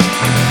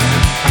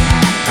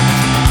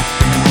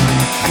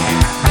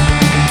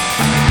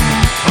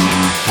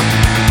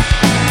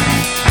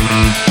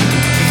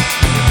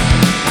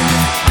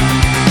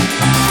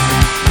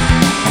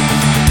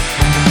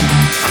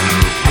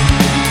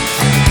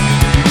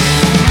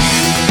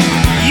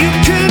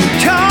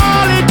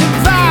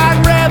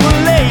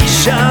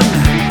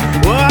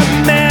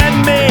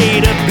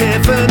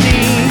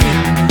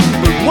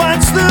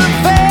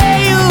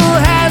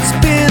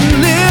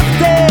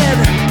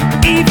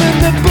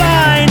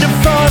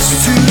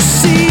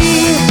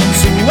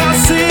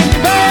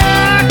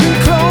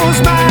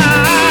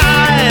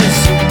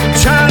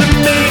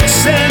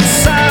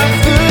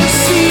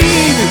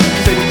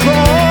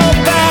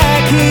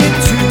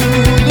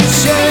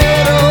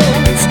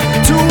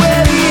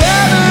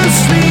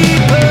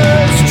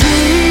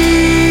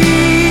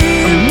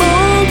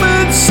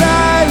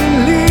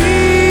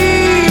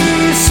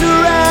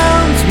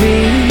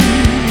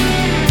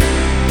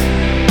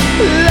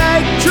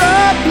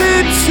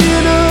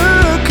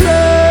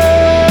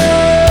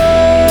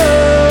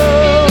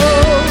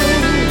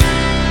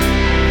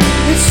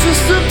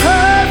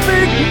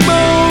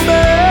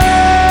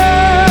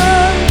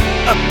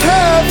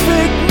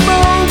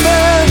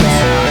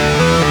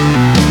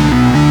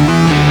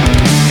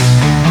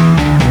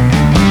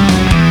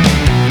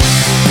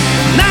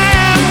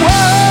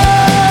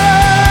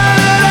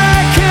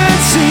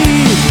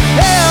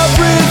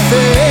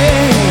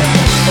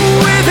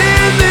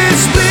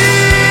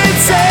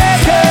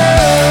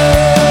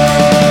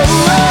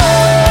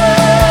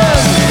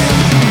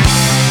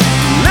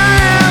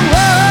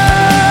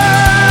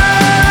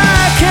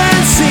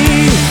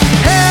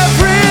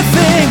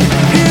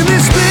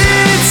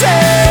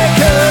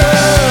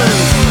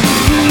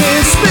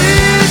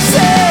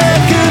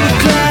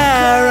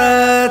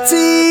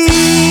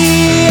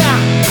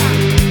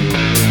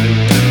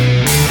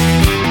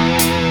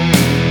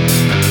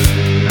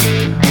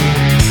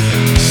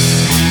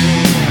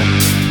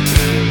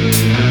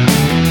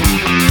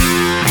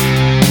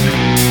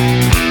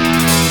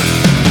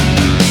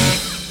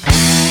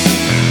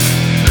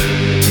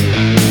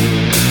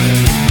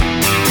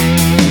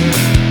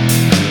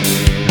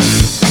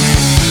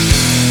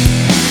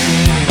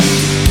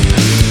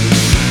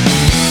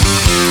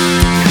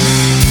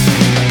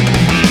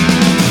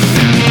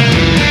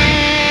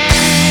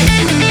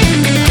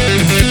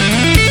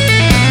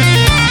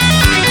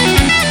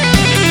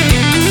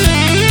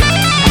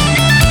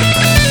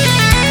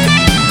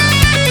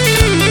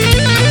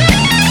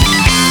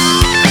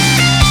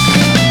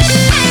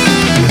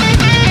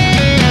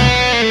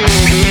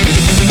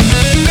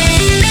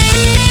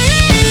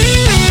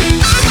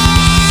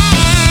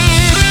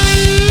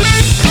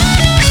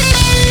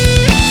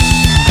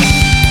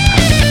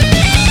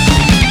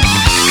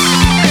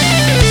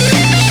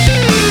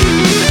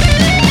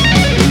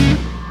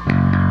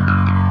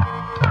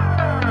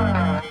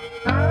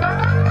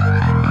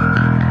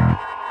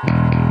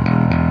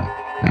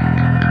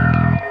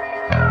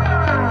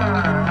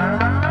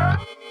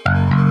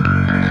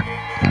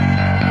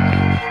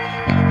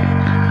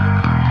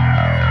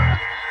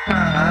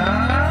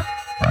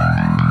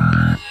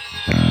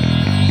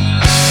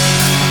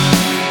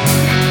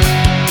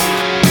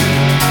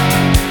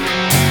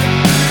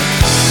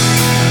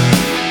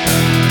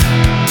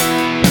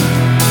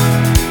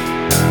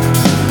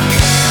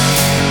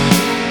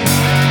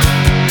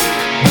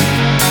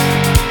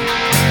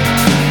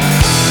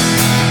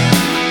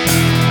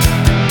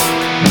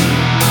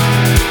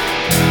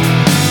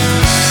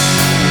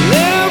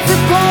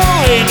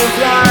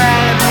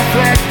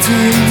 to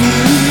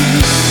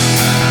me.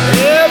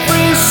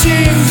 Every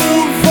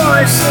single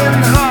voice in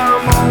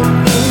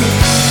harmony,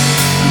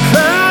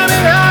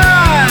 climbing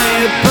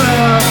high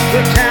above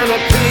the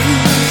canopy.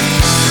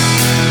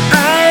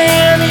 I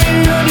am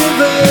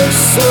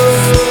universal.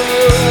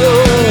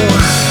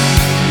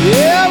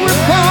 Every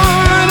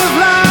point of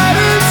light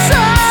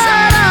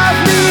inside of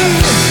me,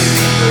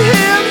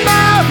 hear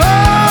my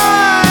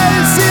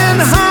voice in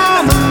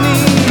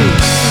harmony,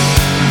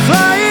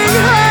 flying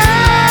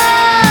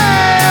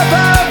high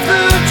above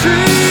the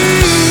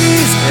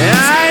trees.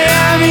 I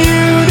am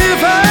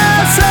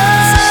universal.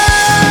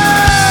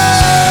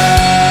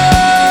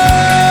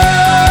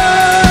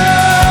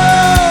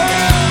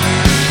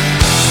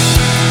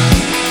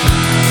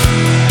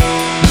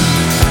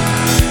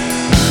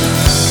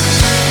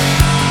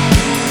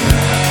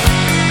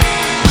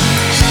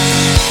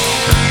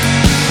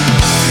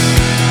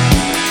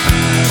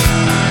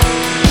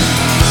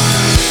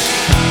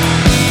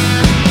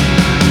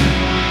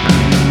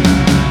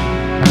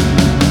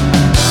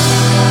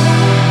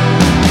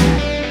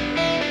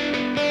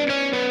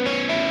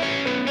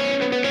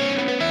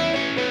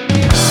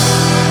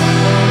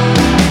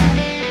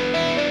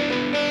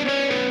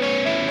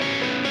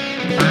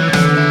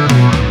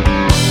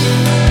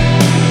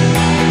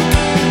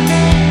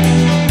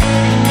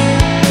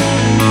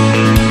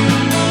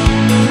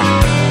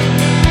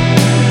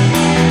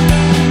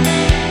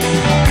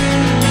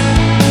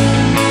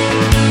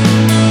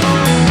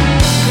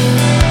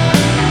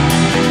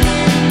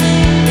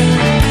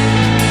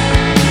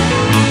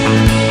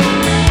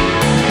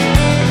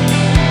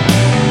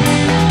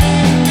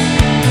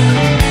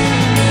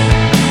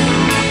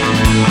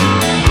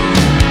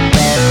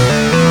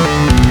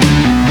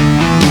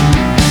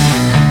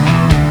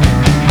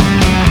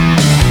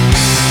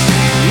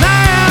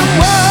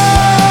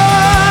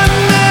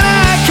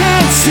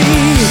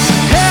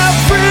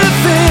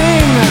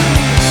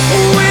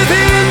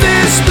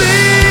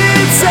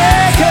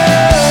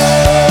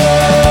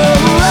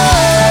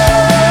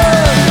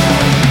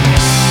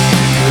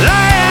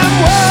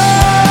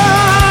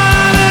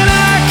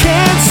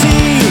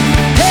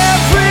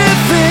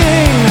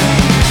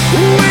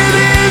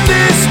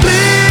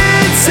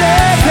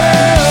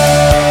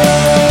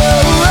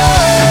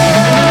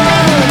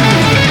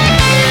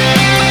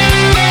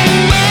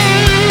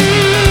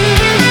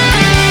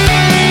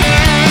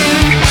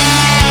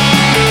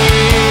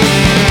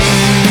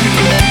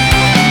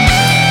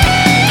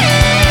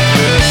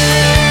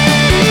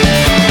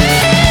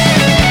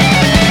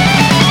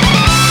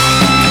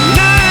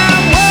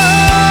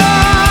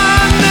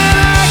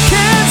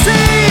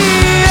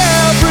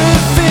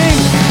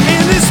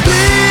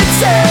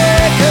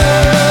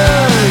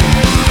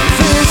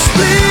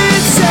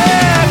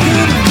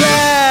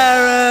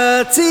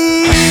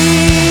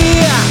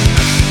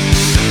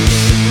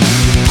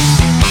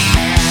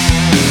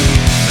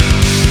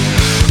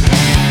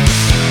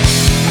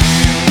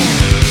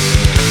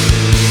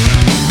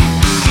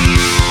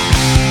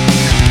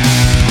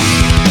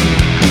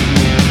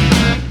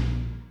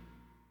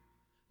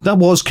 That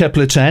was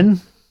Kepler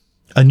 10,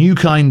 A New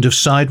Kind of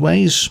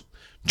Sideways,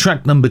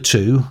 track number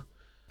 2,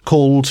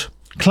 called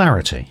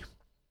Clarity.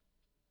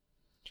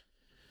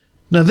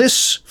 Now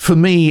this, for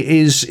me,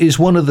 is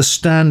one of the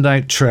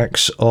standout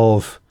tracks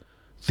of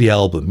the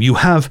album. You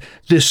have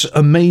this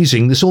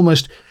amazing, this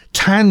almost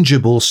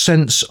tangible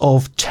sense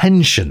of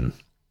tension,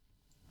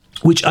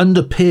 which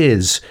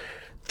underpins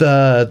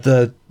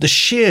the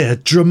sheer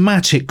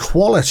dramatic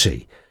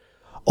quality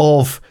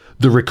of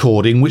the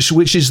recording,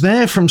 which is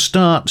there from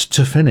start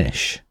to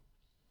finish.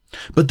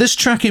 But this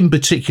track in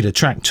particular,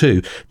 track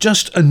 2,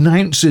 just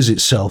announces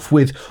itself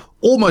with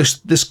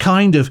almost this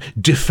kind of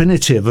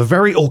definitive, a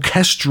very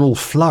orchestral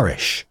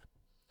flourish.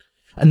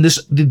 And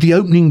the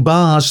opening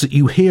bars that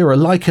you hear are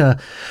like a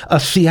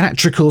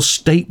theatrical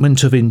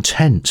statement of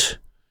intent,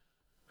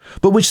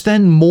 but which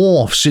then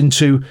morphs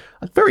into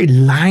a very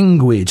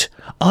languid,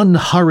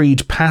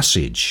 unhurried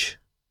passage,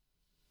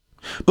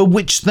 but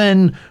which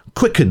then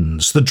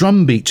quickens, the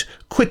drum beat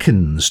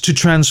quickens to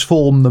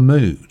transform the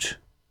mood,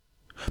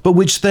 but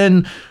which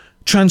then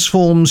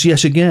transforms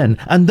yet again,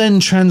 and then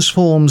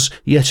transforms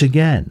yet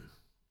again.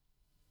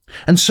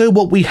 And so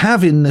what we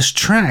have in this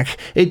track,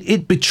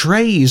 it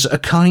betrays a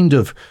kind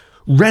of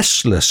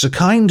restless, a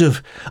kind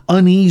of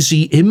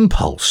uneasy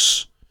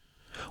impulse,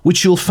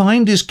 which you'll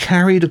find is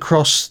carried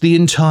across the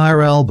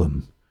entire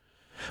album,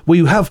 where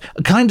you have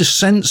a kind of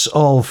sense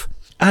of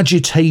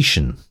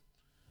agitation,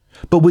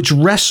 but which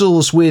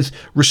wrestles with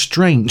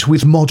restraint,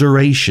 with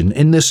moderation,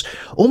 in this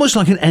almost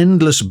like an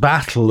endless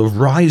battle of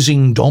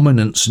rising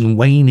dominance and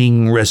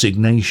waning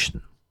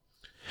resignation.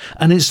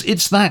 And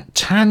it's that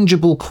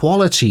tangible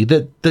quality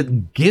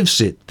that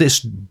gives it this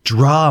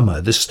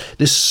drama, this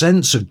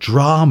sense of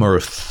drama,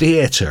 of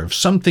theatre, of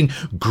something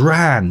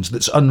grand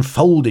that's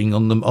unfolding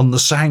on the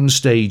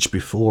soundstage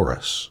before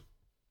us.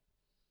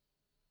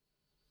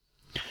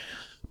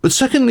 But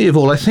secondly of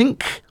all, I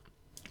think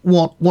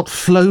what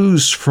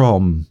flows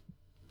from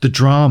the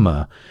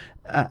drama,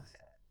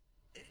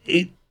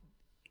 it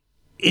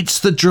it's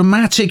the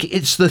dramatic,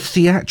 it's the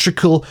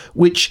theatrical,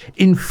 which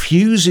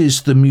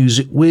infuses the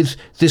music with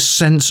this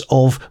sense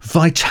of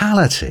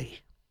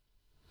vitality.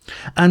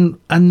 And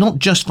not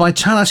just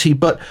vitality,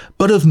 but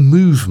of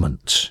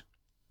movement.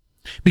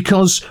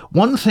 Because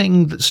one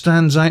thing that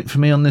stands out for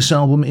me on this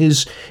album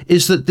is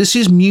that this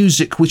is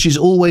music which is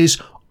always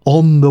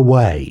on the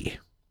way.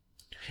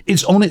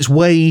 It's on its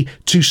way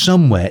to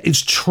somewhere.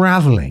 It's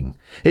travelling.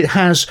 It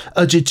has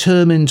a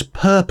determined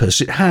purpose.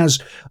 It has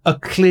a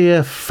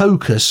clear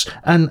focus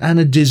and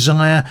a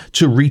desire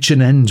to reach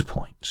an end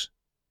point.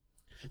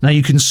 Now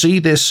you can see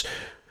this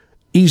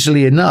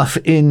easily enough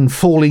in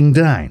Falling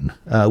Down,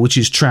 which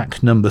is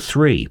track number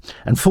 3.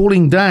 And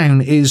Falling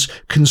Down is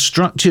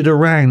constructed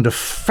around a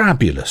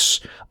fabulous,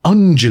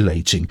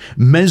 undulating,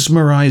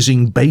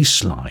 mesmerising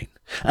bass line.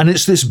 And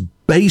it's this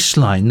bass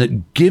line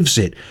that gives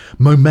it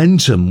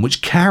momentum,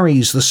 which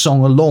carries the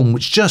song along,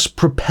 which just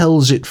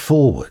propels it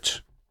forward.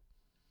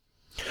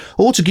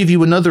 Or to give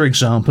you another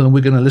example, and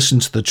we're going to listen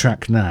to the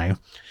track now,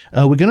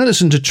 we're going to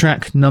listen to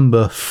track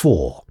number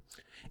 4.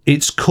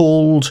 It's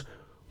called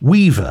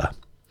Weaver.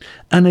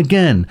 And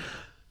again,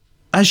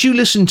 as you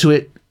listen to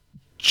it,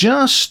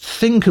 just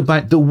think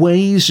about the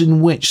ways in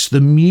which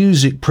the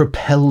music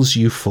propels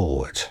you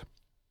forward.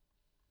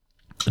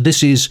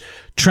 This is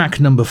track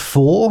number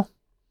 4.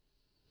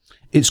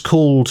 It's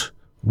called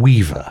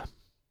Weaver.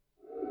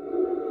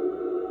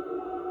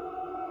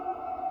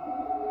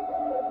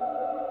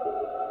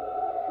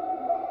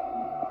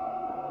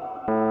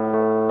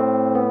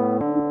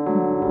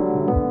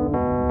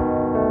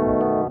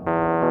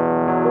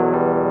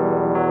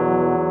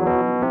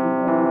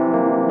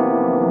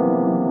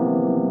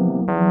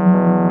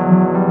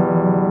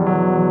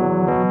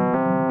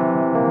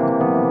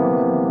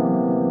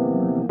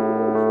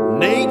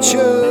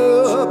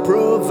 Nature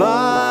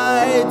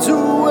provides a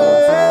way,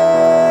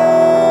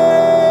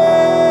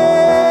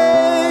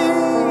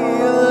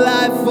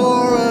 life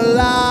for a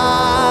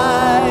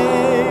life,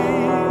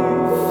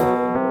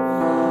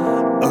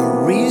 a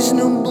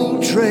reasonable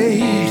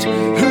trade.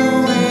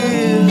 Who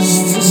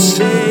is to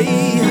say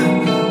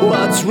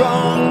what's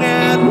wrong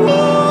and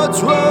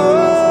what's right?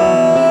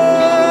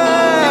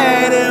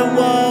 It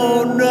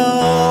won't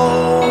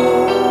know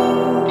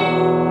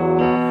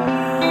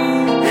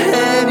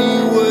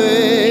anyway.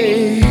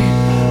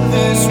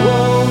 This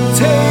won't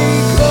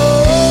take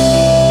long,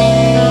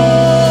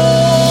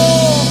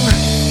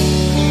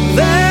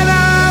 then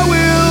I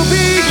will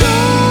be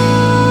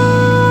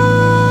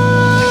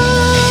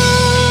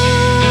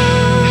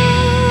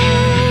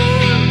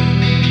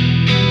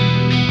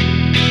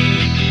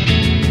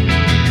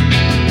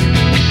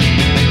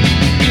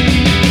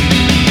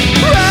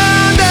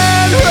round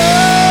and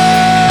round,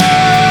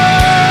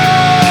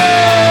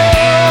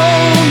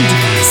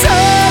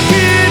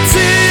 circuits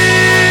in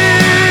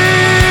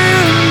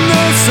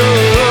the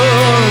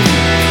sun,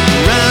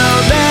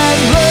 round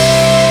and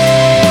round.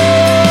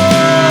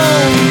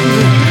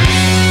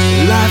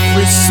 Life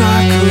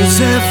recycles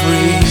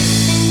everyone.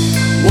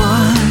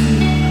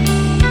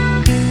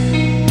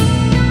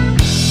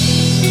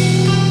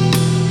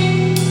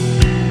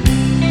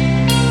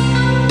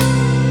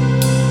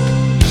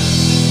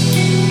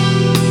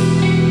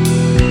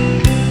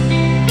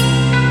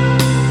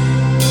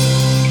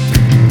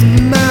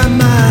 My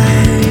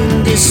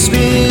mind is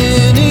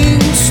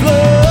spinning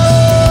slow.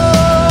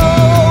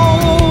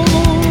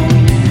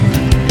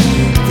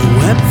 The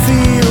web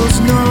feels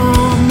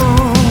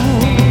normal,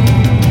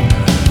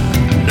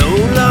 no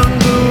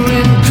longer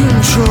in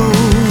control.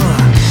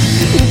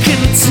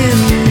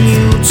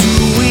 Continue to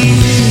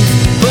weave,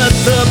 but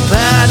the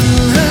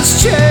pattern has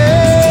changed.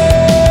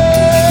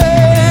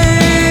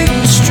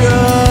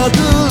 Struggling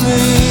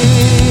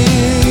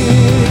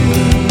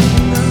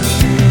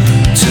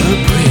to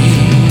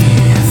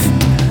breathe.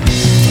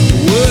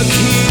 Work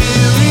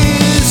here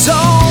is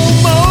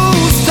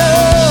almost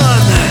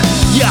done.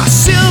 Your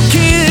silk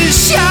is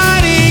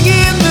shining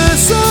in the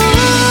sun.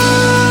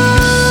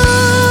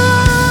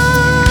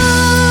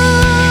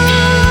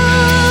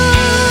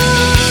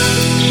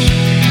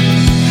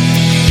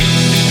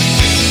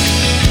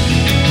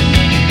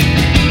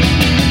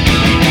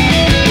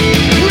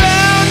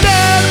 Round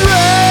and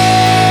round,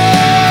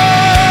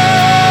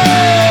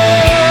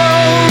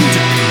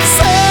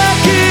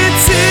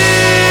 circuits in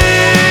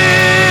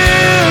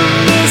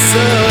the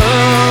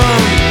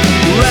sun.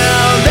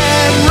 Round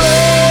and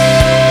round,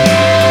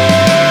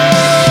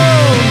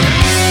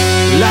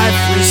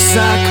 life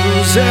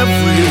recycles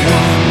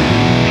everyone.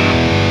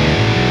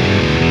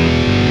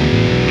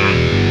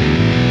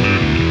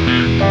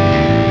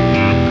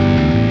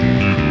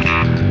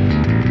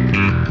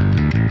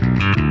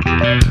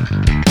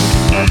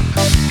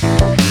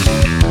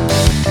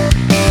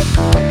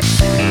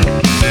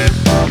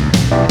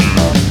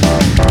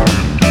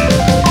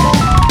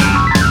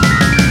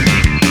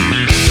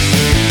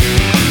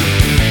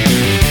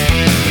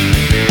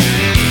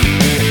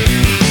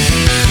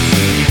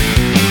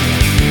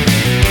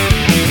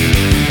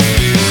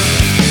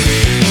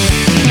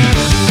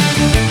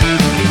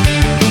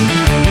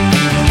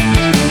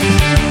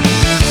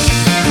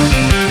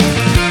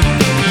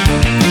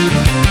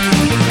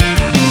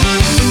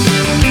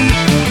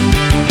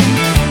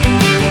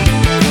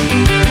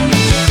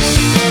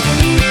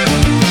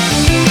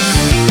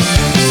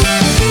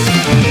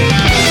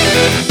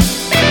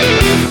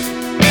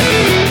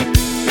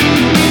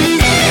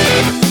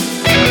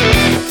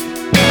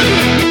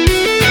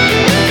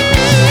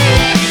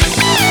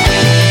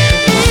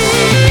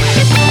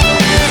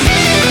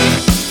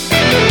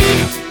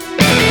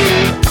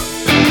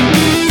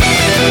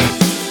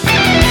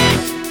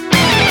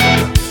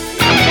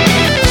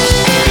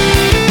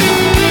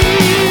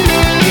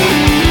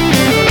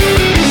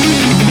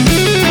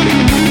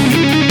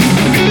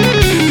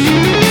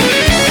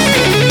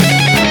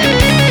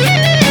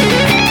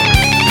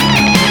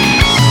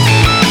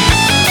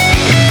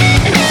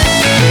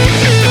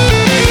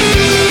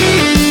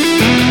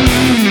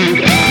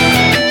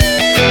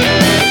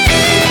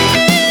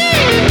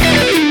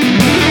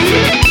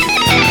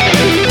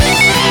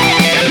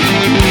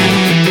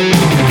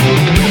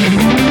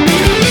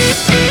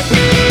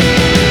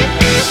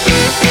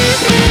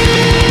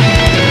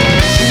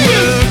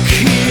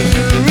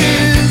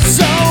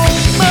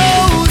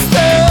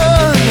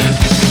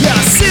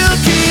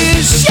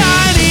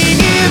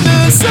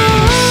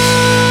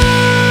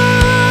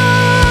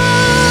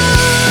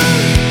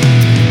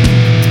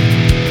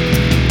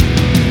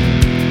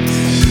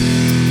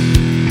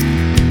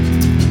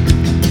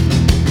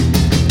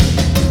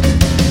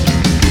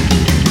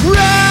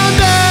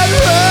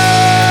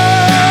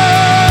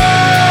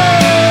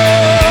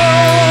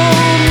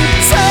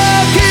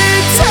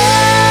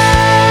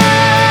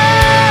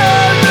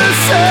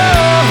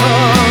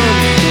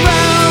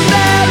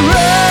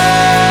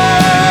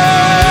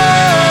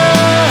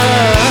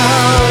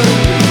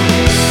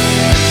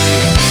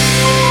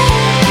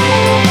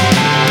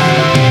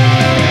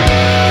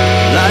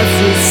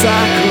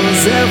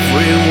 cycles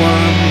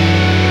everyone.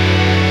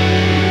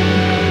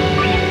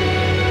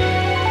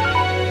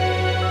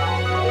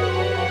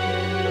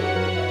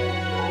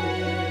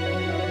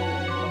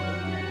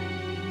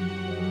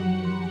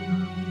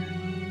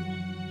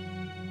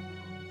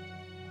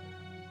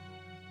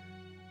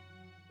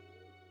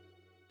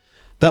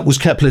 That was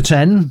Kepler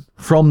 10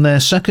 from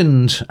their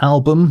second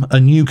album, A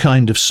New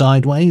Kind of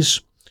Sideways,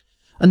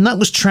 and that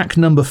was track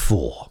number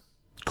 4,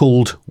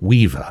 called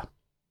Weaver.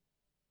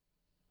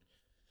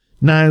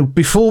 Now,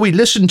 before we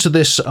listened to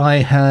this, I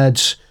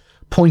had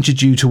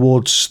pointed you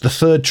towards the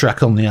third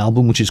track on the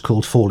album, which is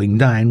called Falling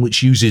Down,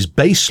 which uses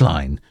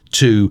bassline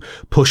to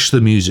push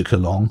the music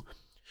along.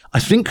 I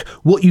think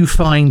what you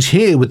find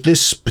here with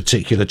this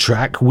particular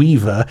track,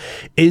 Weaver,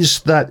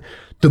 is that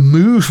the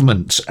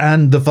movement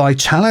and the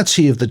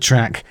vitality of the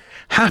track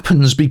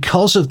happens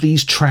because of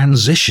these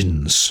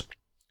transitions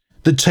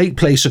that take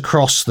place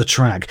across the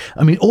track.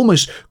 I mean,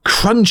 almost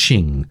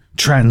crunching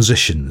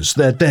transitions.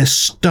 They're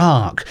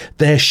stark,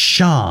 they're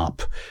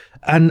sharp,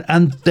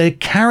 and they're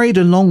carried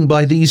along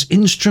by these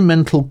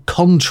instrumental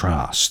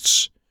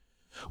contrasts,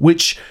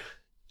 which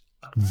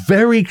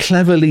very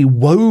cleverly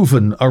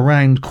woven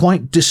around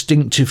quite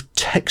distinctive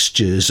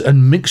textures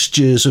and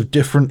mixtures of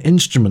different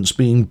instruments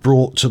being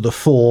brought to the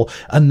fore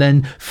and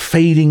then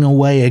fading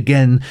away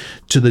again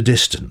to the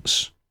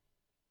distance.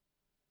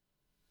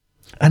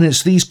 And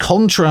it's these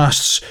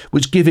contrasts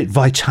which give it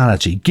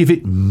vitality, give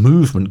it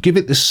movement, give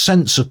it this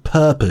sense of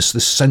purpose,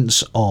 this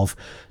sense of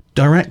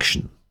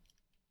direction.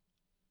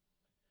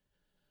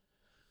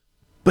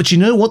 But you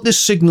know what this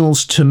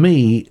signals to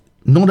me?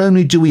 Not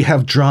only do we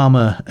have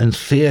drama and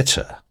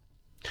theatre,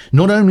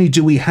 not only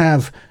do we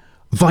have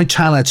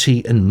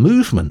vitality and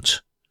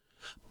movement,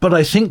 but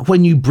I think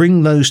when you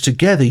bring those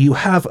together, you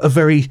have a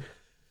very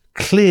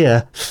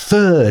clear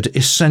third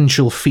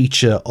essential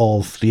feature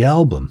of the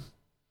album,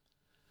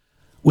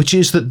 which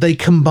is that they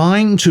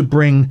combine to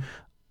bring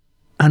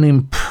an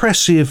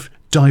impressive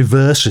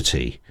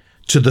diversity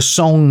to the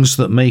songs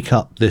that make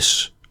up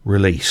this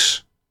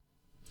release.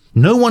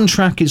 No one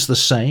track is the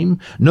same.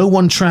 No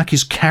one track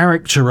is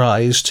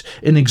characterized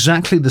in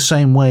exactly the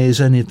same way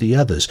as any of the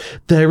others.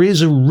 There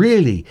is a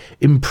really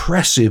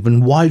impressive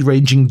and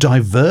wide-ranging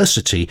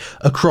diversity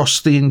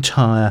across the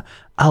entire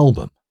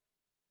album.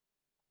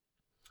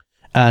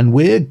 And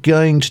we're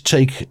going to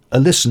take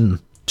a listen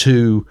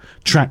to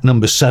track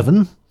number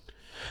 7.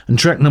 And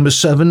track number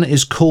 7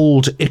 is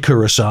called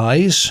Icarus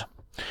Eyes.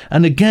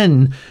 And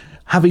again,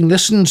 having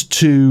listened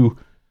to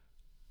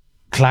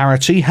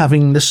Clarity,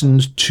 having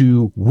listened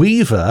to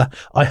Weaver,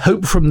 I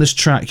hope from this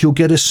track you'll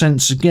get a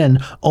sense again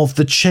of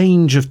the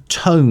change of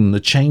tone, the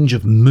change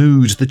of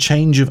mood, the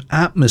change of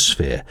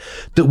atmosphere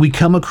that we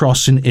come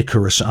across in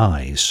Icarus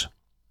Eyes.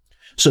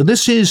 So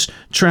this is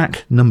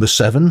track number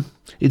 7.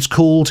 It's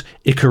called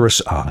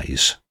Icarus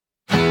Eyes.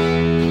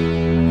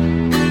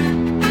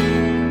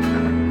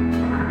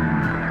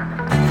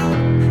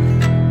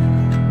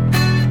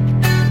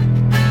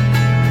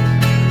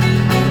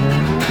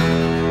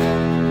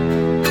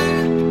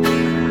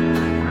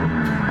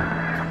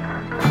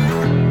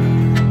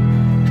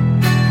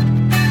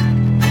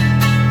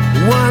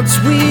 Once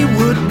we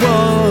would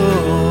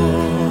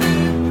walk,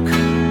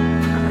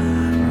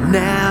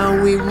 now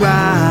we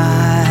ride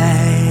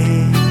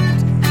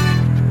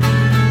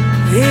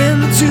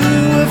into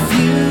a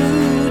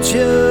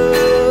future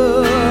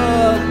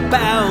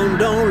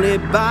bound only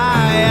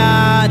by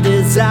our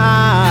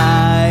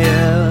desires.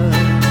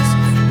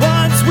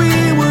 Once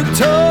we would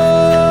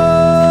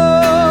talk,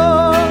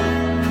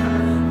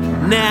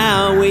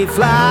 now we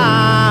fly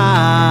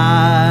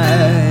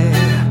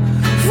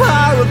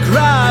far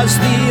across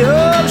the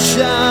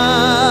oceans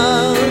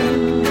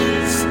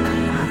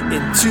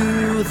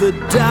into the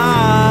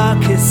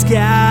darkest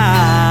skies.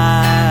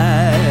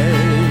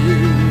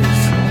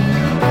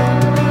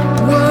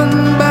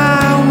 One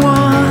by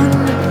one,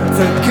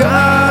 the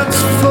gods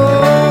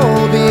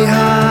fall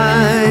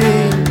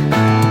behind.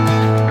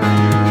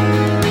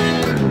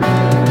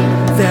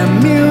 Their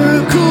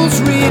miracles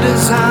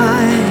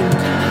redesigned.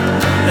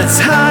 As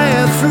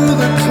higher through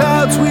the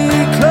clouds we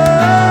climb.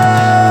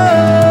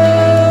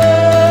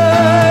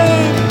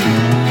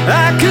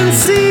 I can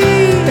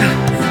see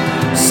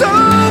so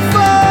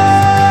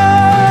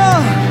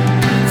far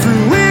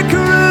through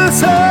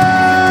Icarus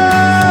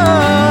eyes.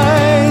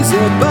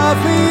 Above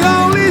me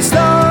only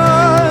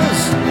stars.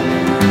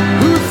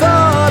 Who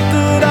thought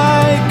that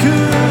I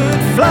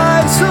could fly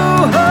so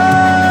high?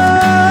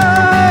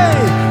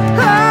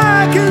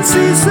 I can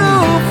see so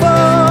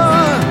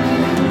far,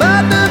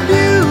 but the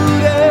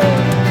beauty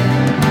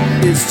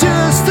is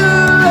just a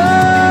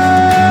lie.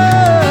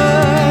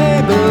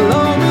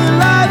 Below me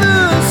lie the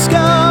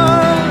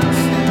scars.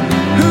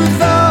 Who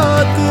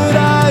thought that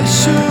I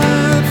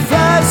should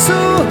fly so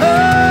high?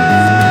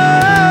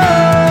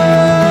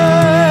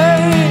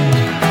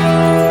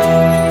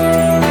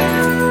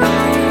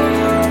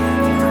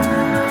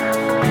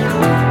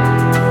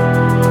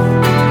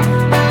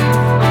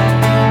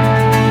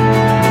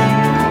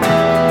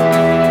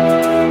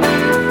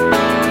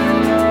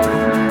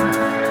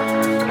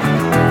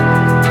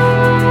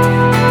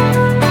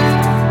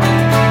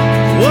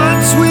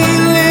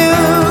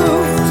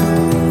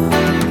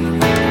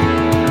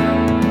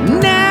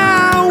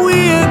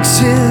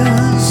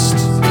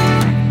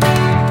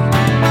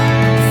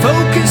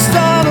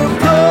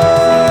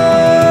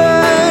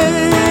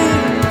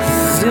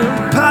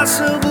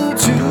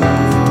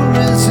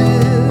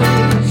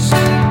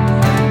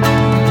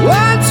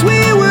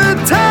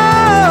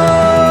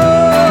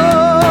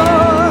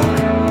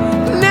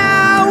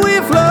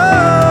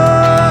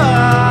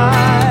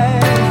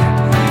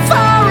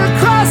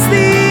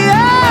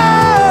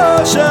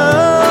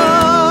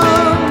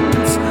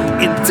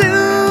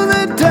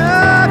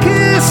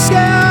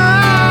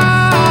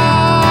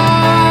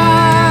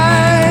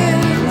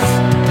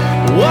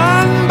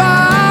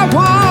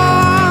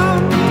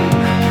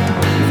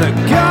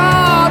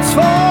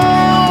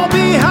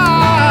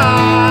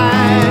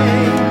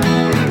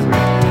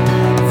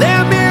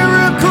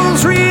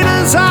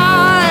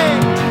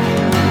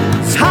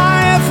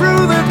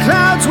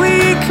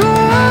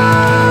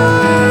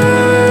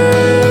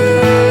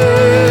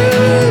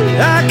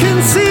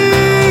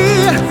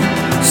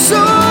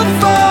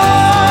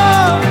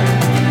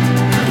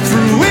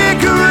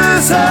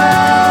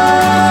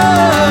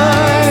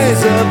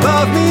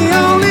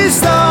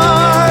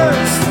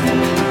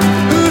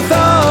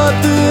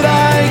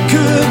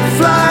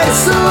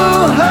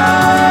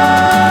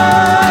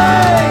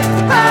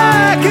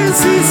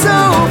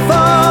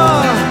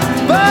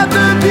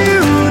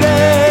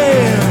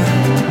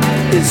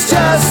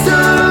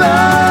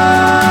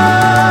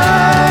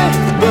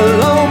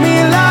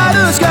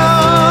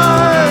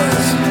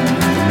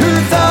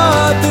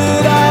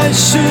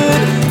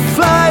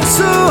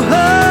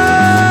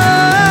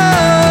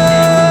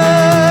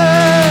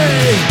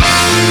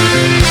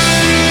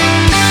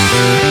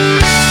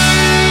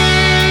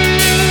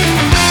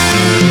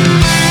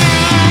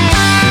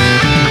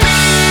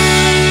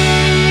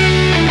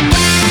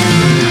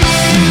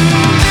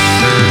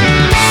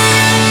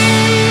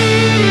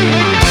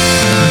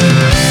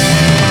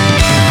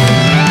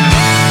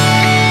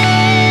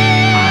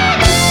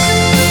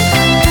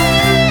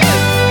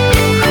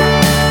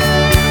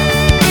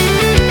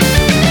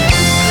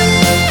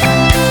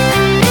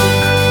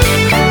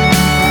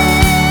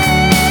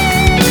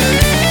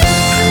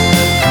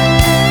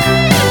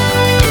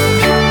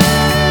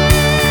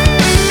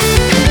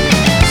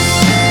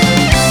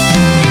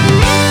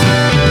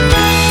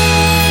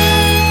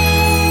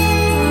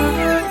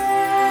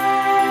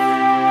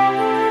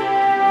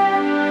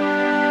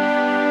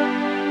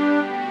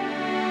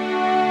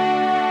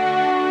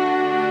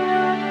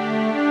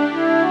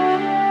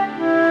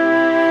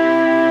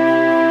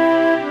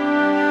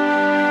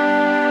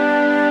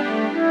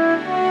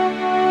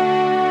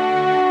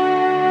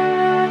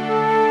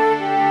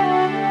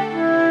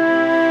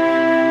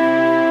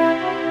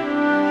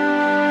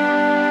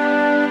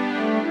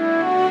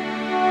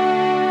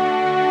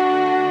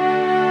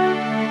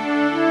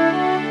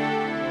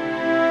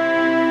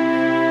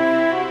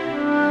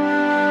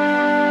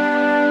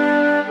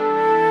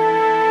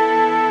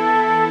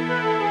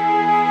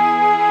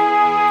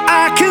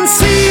 can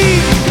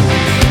see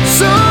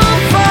so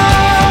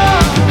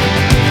far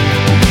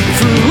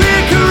through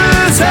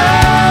Icarus'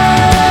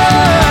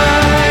 eyes.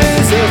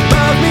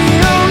 Above me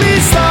only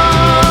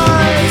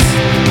stars.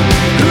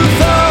 Who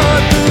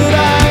thought that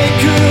I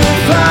could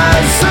fly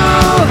so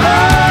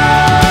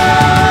high?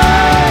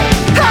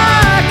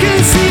 I can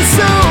see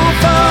so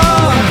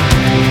far,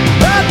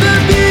 but the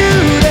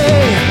beauty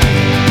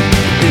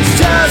is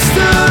just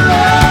a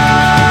lie.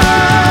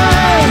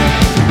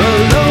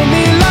 Below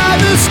me lie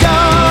the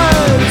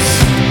scars.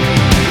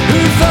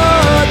 Who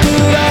thought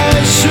that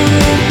I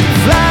should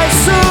fly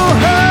so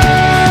high?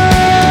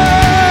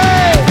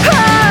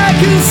 I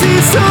can see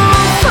so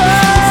far.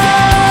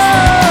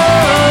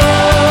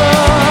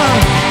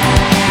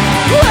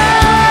 Whoa.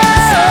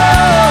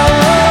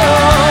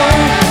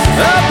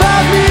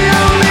 Above me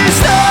only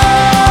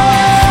stars.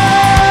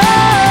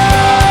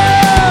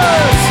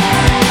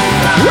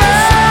 Whoa.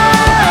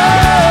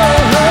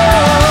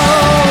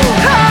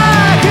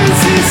 I can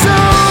see so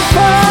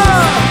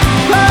far,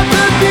 but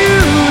the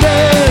beauty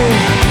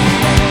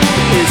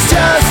is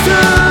just a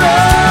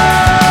lie.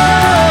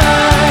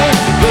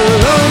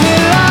 Below me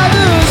lie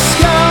the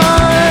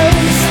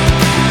skies.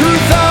 Who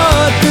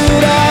thought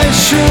that I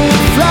should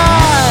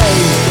fly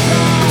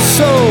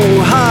so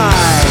high?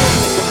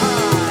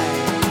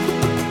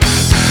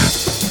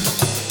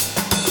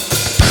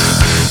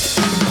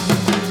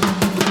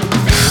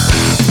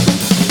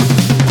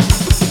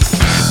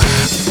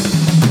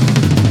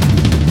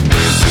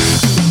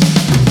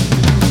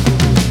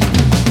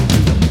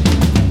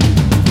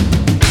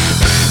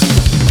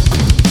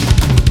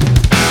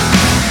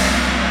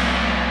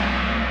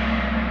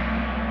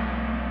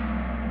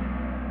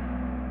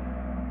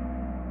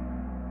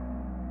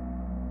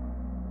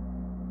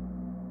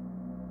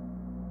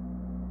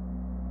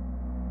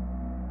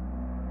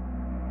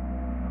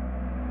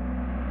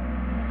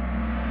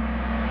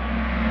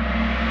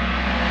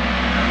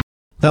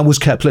 That was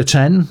Kepler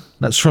 10.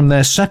 That's from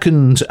their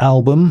second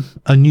album,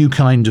 A New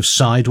Kind of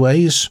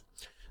Sideways.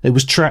 It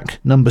was track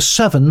number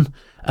 7,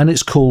 and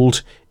it's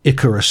called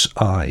Icarus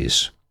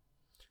Eyes.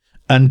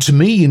 And to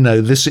me,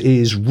 this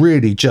is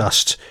really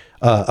just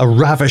a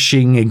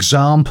ravishing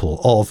example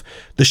of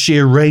the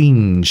sheer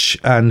range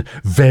and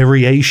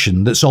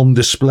variation that's on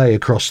display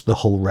across the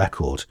whole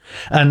record.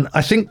 And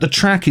I think the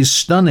track is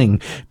stunning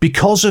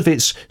because of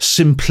its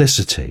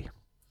simplicity.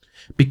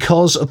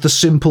 Because of the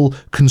simple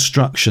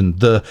construction,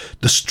 the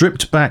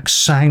stripped back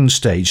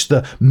soundstage,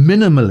 the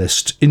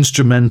minimalist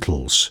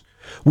instrumentals,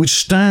 which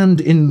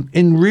stand in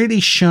really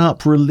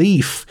sharp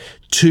relief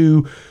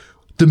to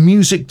the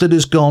music that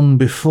has gone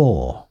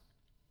before.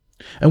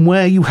 And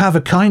where you have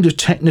a kind of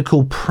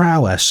technical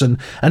prowess and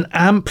an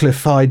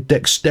amplified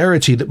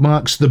dexterity that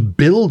marks the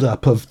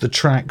build-up of the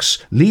tracks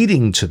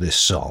leading to this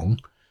song,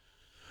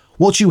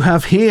 what you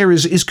have here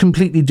is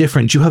completely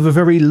different. You have a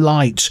very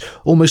light,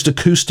 almost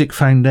acoustic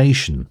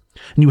foundation,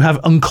 and you have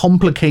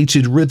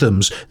uncomplicated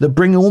rhythms that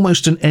bring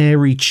almost an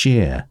airy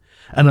cheer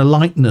and a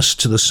lightness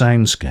to the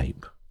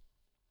soundscape.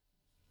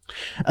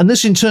 And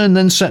this in turn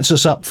then sets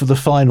us up for the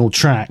final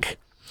track.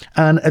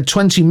 And at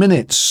 20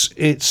 minutes,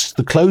 it's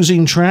the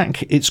closing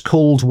track. It's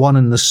called One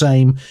and the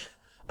Same.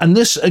 And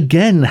this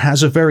again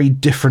has a very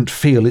different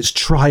feel. It's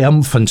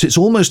triumphant. It's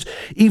almost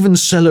even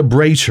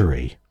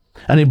celebratory.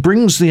 And it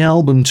brings the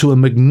album to a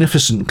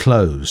magnificent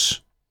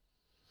close.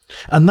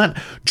 And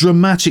that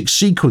dramatic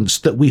sequence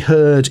that we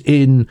heard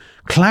in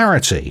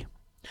Clarity,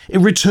 it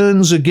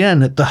returns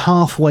again at the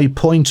halfway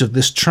point of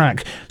this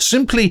track,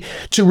 simply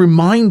to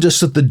remind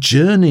us of the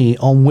journey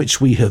on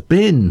which we have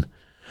been,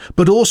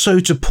 but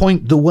also to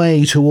point the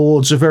way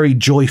towards a very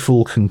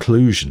joyful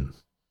conclusion.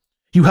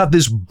 You have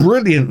this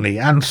brilliantly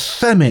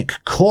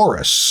anthemic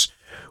chorus,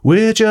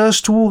 "We're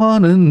just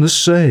one and the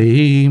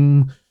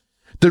same,"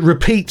 that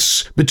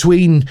repeats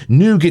between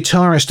new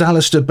guitarist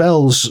Alistair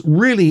Bell's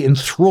really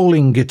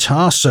enthralling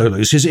guitar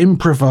solos, his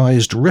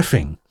improvised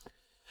riffing.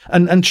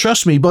 And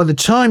trust me, by the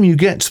time you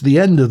get to the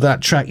end of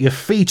that track, your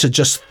feet are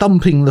just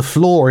thumping the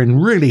floor in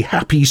really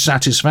happy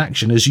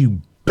satisfaction as you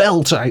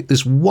belt out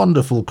this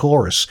wonderful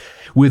chorus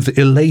with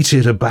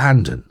elated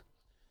abandon.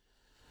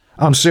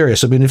 I'm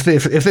serious. I mean, if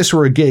this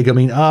were a gig,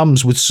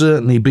 arms would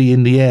certainly be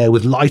in the air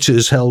with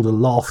lighters held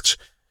aloft,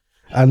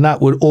 and that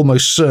would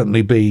almost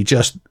certainly be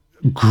just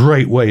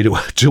great way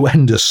to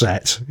end a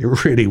set.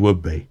 It really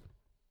would be.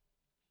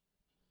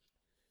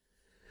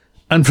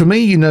 And for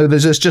me,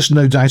 there's just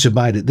no doubt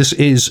about it. This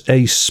is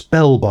a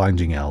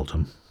spellbinding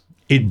album.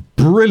 It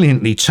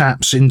brilliantly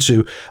taps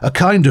into a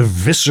kind of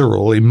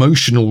visceral,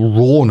 emotional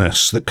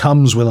rawness that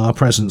comes with our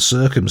present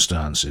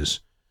circumstances,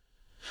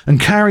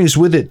 and carries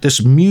with it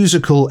this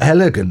musical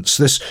elegance,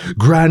 this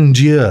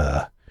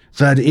grandeur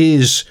that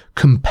is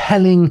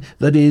compelling,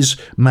 that is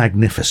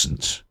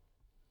magnificent.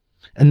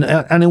 And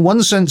in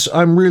one sense,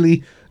 I'm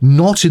really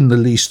not in the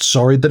least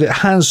sorry that it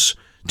has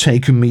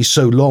taken me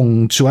so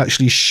long to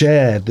actually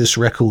share this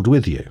record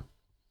with you.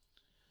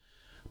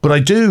 But I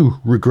do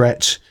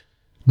regret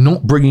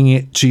not bringing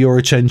it to your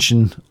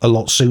attention a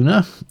lot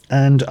sooner,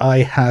 and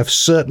I have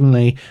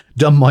certainly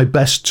done my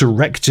best to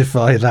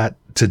rectify that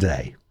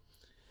today.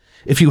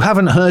 If you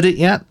haven't heard it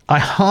yet, I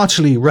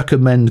heartily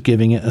recommend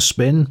giving it a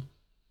spin.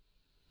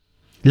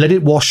 Let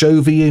it wash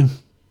over you,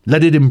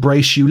 let it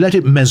embrace you, let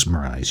it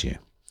mesmerize you.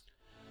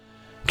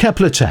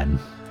 Kepler 10,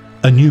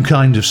 A New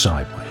Kind of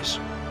Sideways.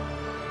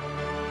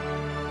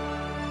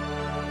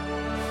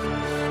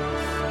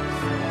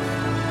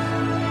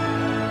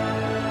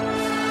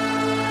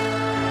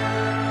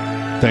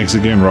 Thanks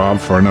again, Rob,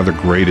 for another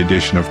great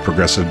edition of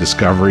Progressive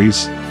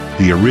Discoveries,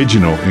 the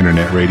original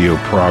Internet Radio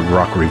prog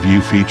rock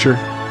review feature.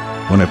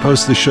 When I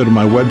post this show to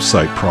my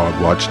website,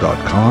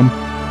 progwatch.com,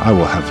 I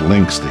will have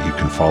links that you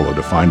can follow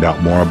to find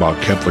out more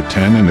about Kepler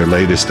 10 and their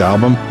latest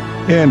album,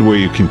 and where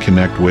you can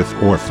connect with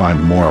or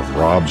find more of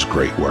Rob's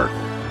great work.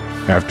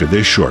 After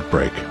this short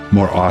break,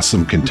 more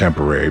awesome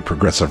contemporary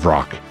progressive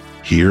rock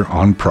here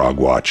on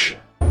Progwatch.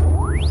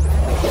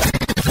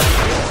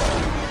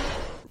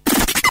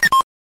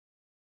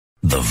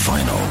 The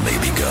vinyl may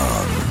be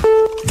gone.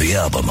 The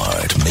album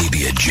art may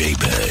be a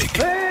JPEG.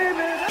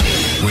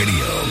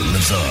 Radio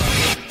lives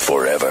on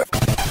forever.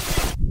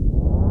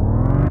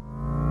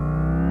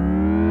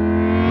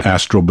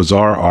 Astral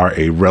Bizarre are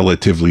a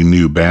relatively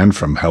new band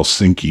from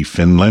Helsinki,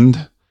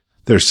 Finland.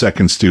 Their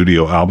second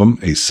studio album,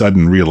 A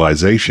Sudden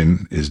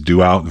Realization, is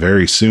due out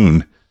very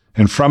soon,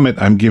 and from it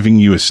I'm giving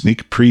you a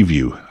sneak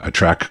preview, a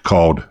track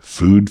called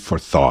Food for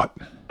Thought.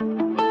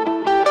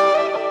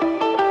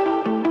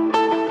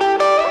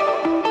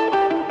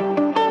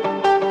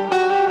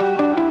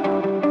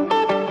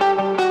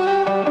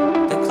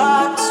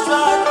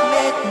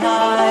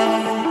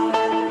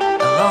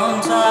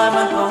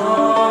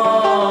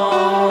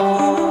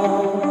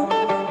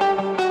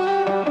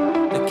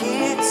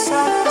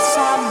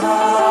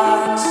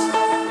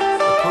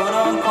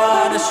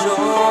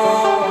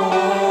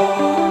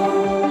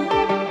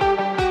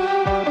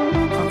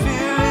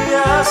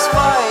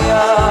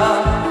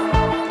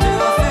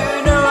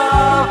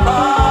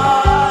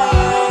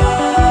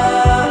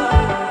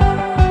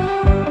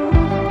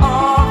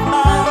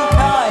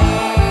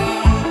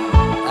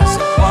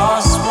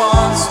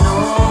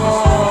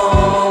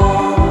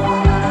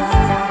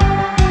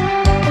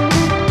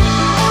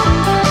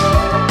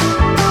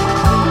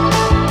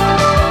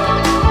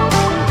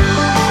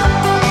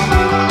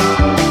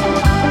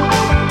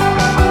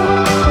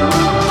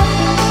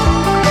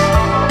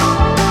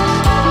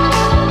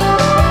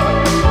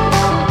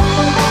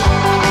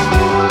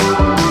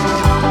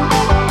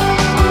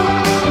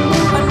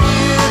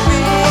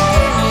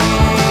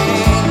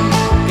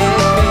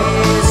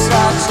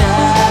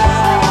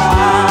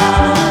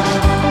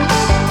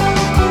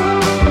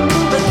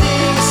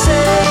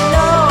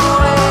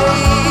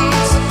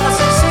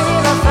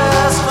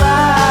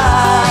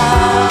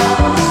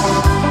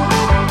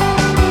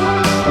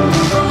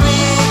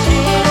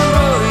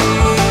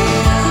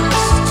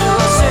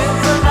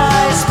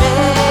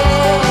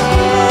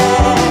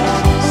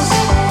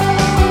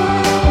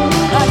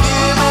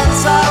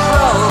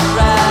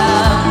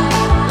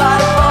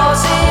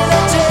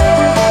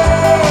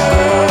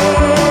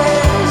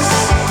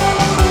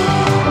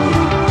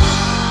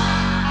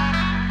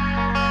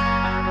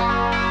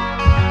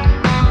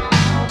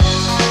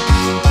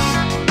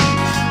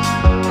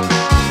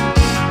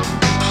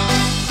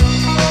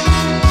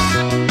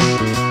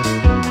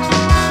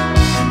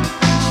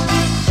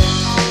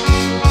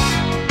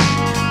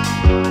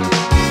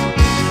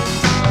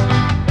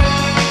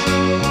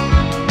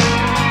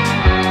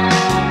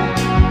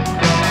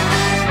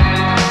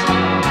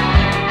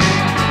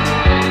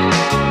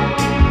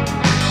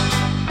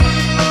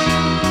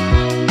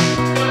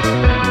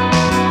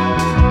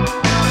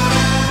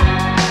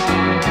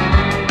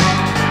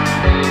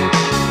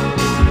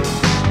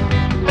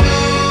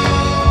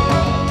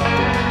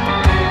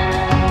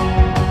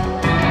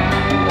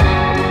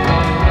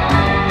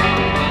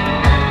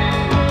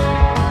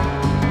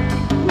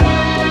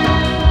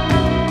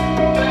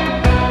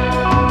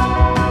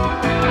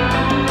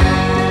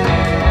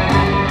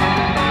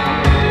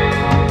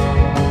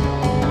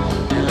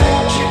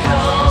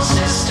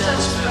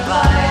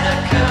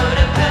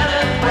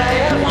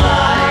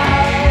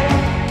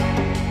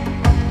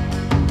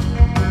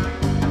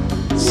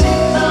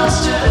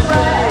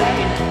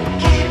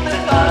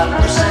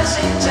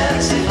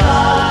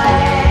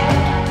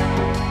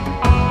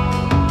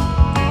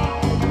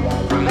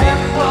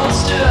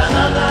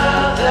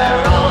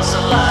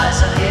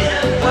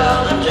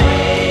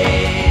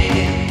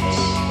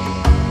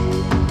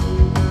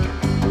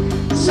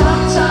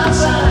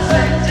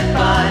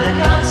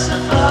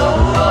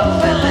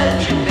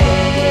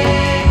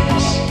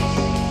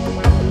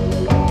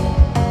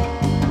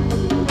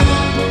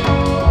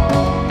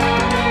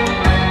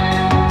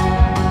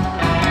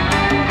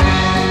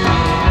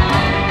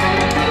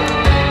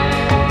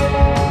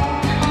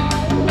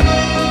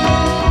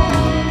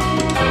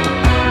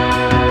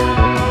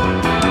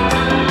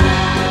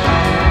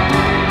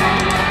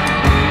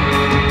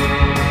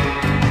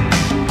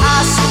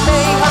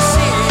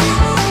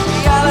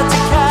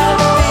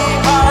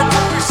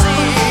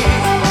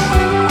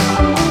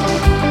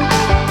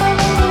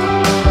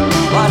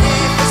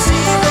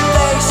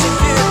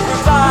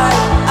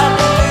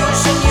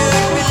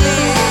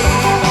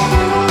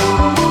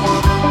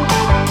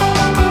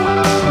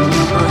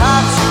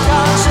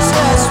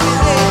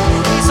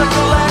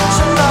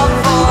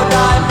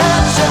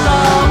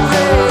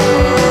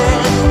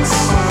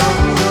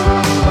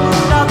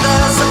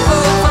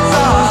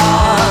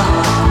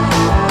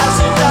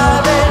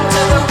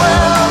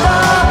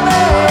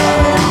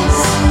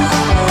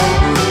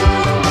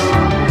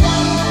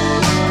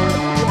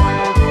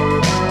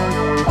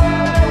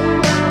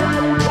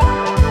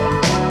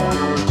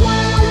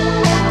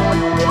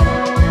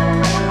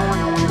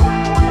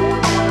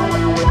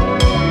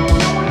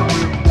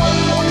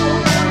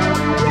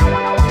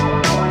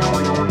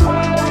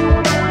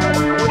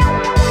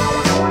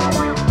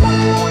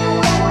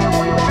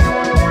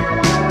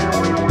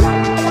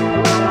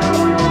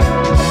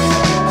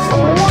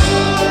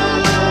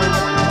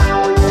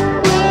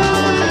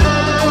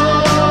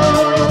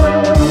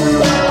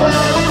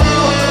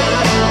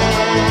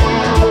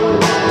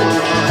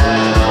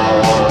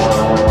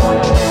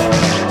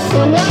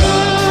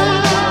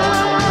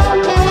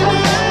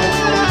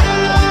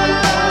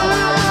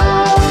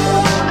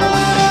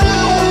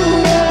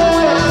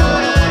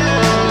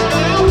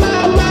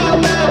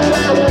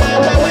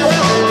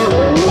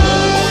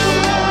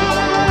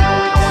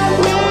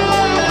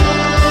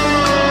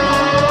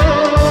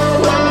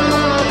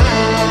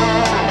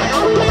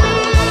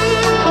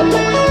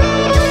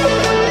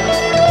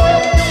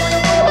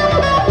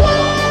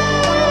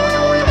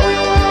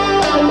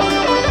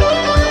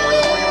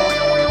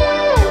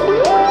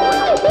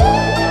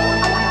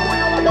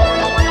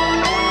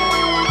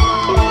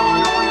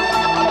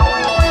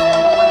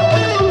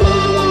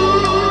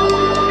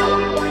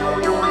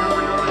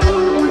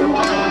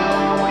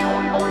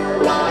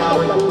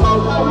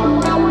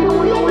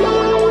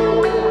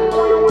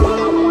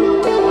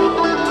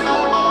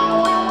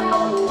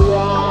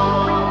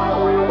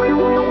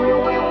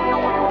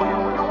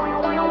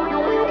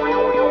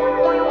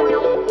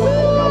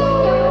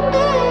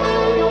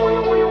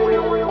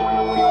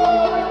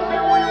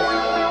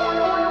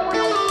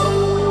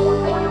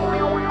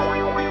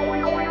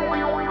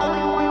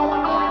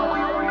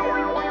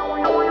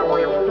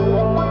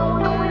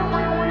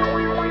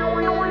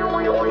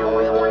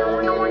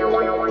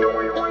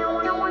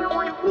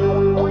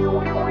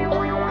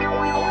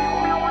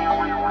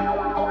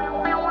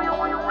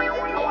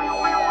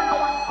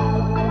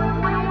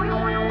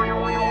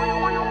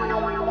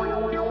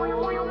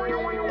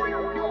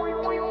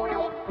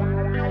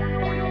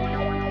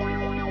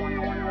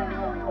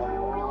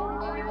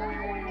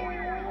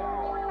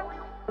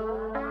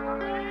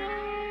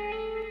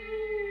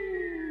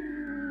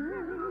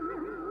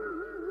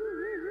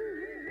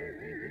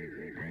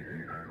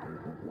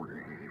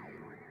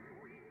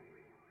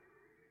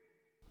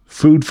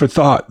 Food for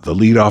Thought, the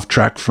lead-off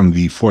track from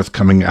the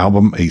forthcoming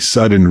album A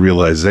Sudden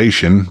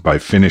Realization by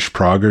Finnish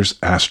proggers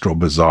Astral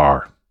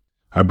Bazaar.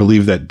 I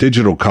believe that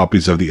digital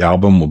copies of the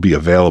album will be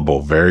available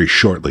very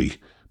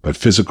shortly, but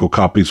physical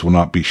copies will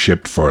not be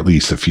shipped for at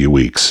least a few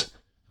weeks.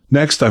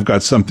 Next, I've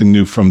got something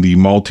new from the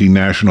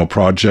multinational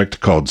project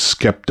called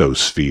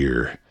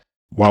Skeptosphere.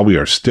 While we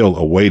are still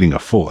awaiting a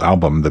full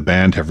album, the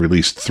band have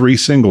released 3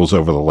 singles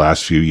over the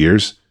last few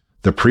years.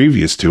 The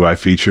previous 2 I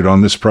featured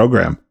on this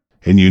program,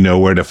 and you know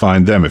where to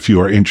find them if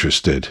you are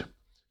interested.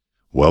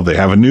 Well, they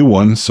have a new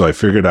one, so I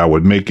figured I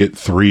would make it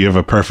 3 of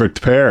a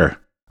perfect pair.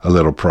 A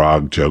little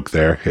prog joke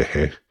there,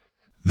 hehe.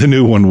 The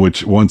new one,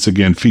 which once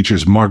again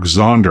features Mark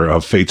Zonder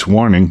of Fate's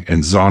Warning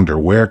and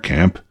Zonder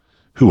Wehrkamp,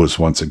 who was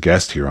once a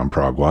guest here on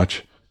Prog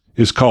Watch,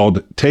 is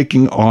called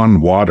Taking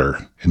on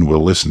Water, and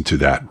we'll listen to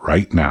that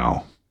right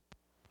now.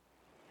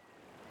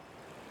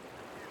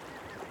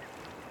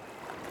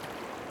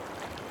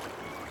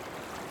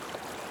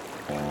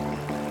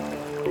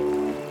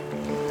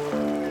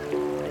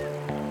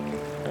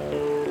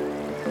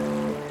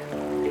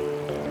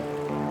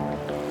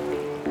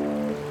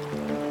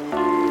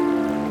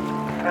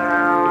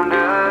 Found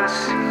a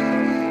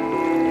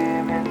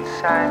seam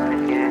inside the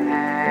game.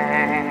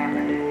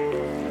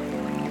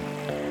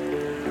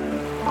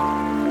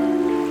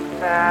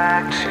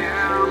 Back to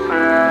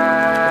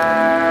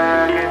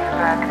back and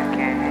back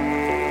again.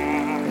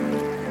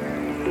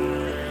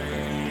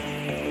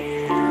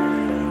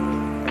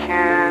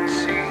 Can't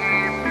see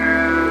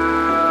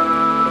through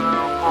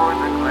for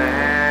the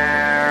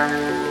glare.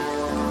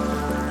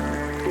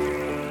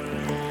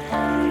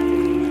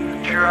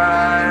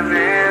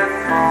 Driving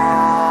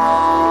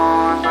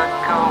on but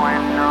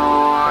going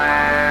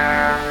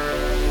nowhere.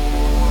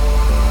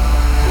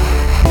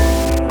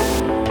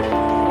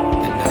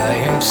 And I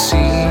have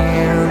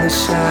seen the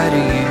side of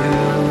you,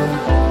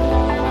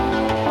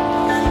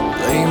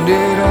 blamed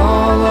it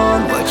all on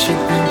what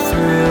you've been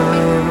through.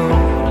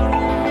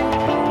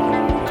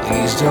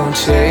 Please don't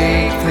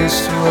take this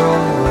the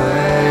wrong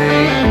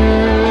way.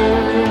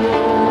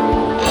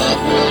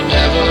 Love will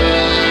never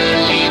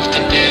leave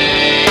today.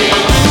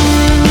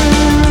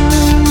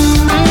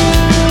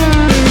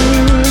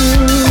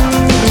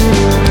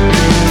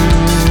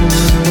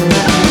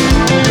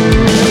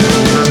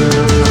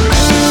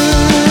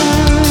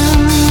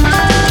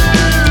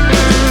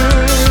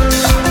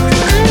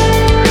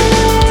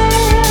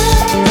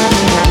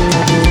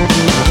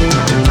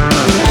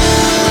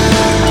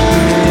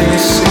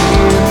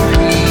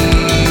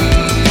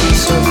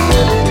 Peace of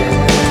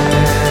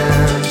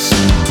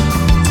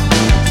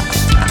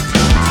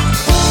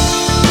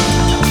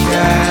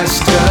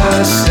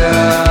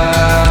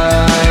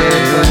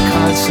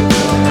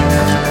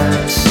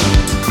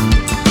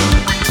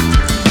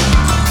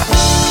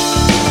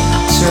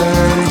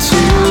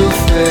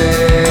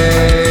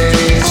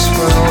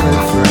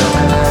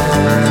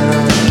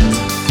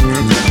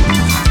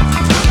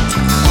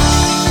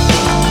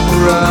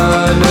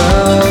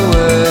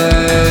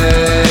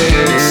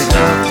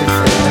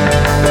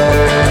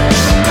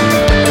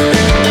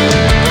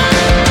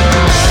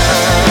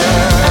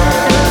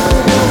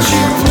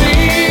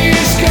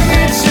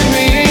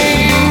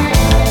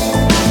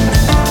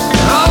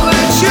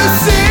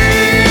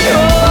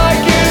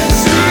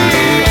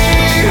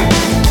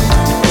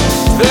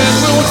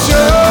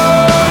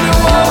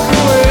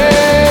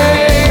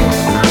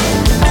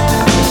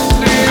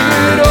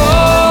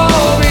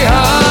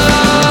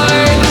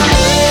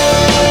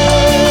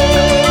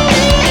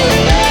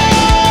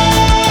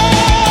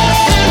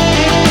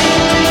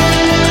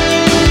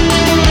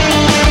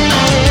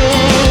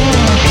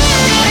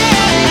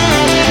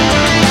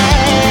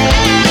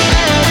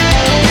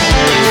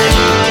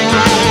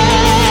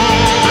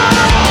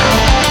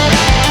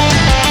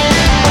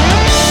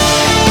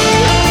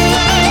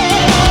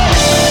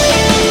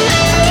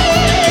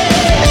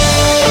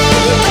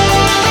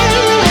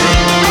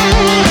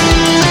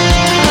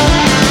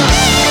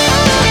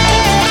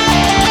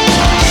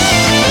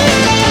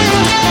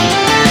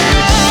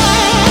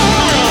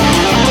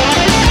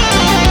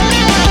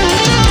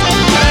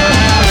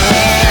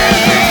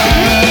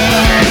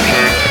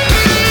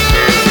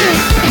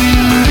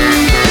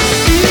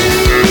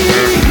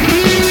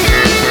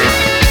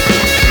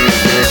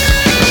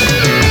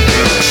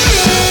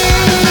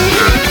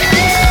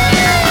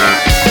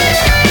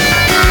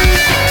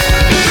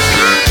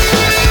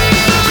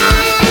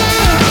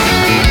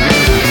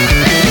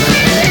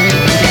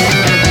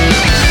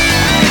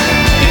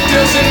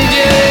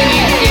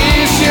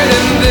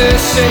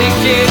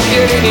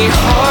it any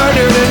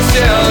harder to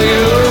tell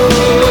you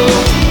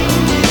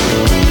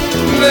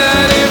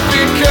that if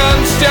it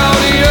comes down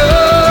to you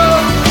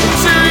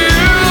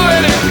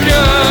and a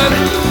gun,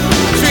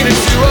 between the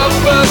two of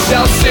us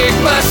I'll save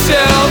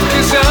myself,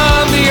 'cause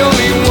I'm the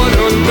only one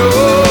who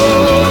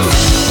knows.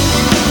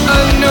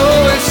 I know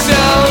it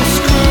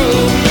sounds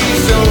cruel,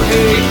 please don't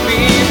hate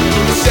me.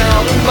 The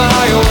sound of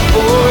my own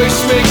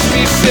voice makes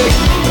me sick,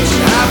 but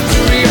you have to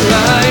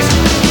realize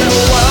that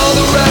while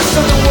the rest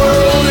of the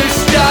world is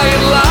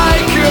dying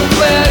like your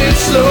planet,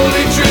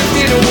 slowly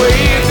drifting away,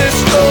 this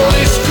cold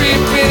is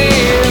creeping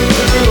in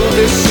through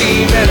the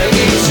scene, and I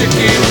need to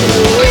keep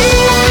warm.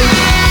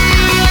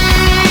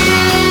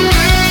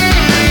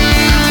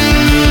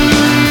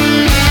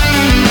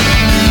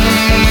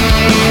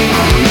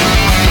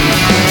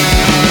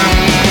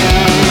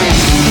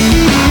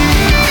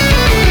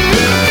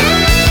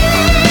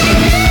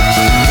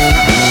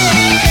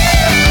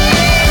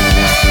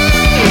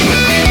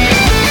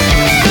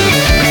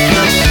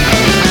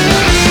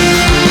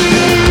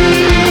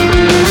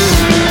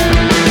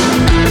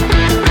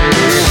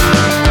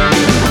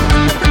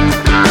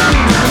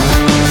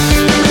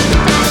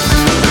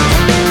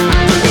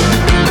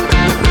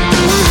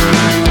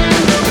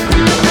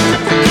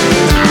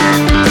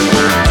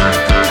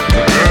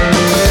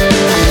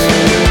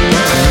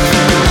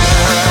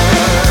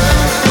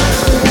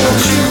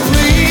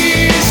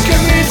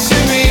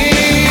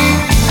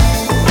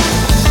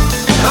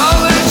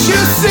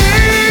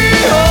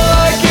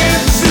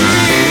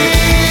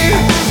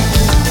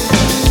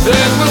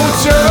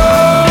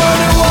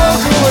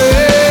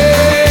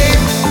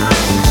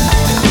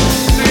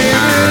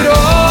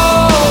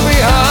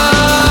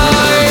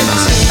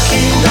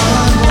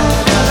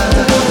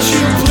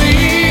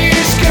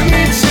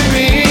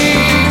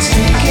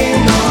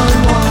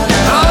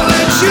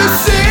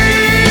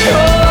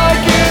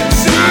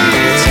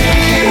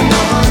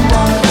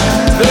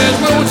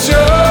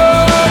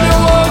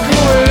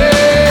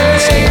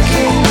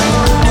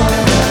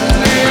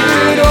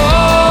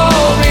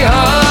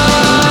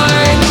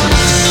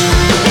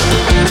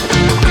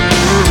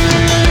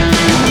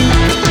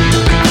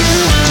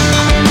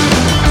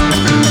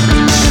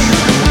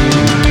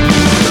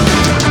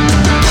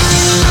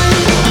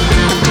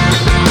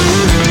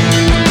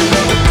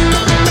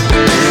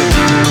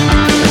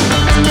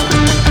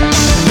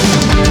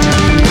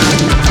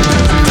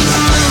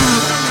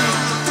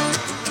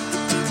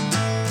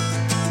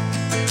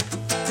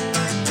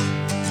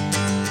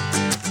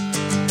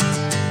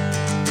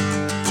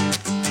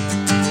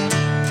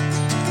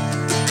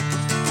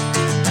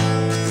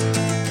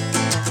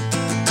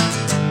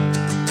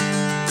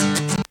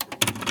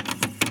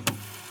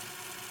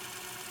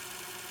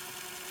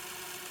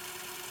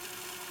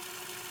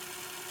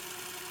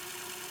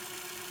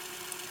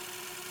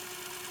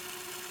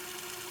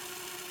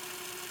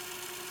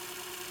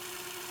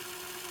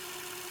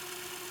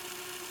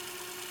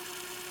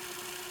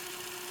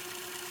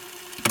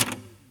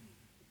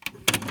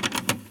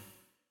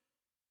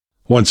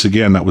 Once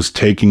again, that was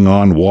Taking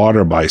on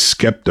Water by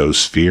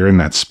Skeptosphere, and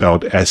that's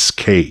spelled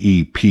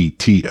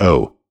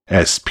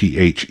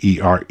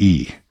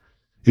Skeptossphere.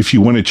 If you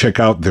want to check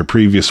out their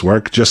previous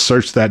work, just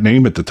search that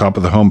name at the top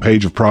of the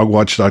homepage of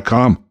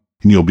progwatch.com,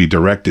 and you'll be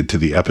directed to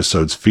the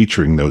episodes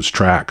featuring those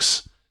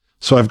tracks.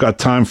 So I've got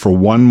time for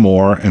one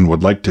more and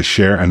would like to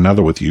share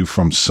another with you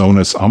from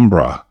Sonus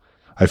Umbra.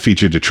 I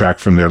featured a track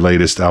from their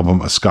latest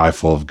album, A Sky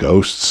Full of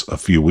Ghosts, a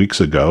few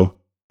weeks ago,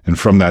 and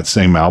from that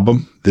same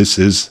album, this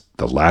is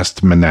The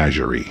Last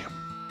Menagerie.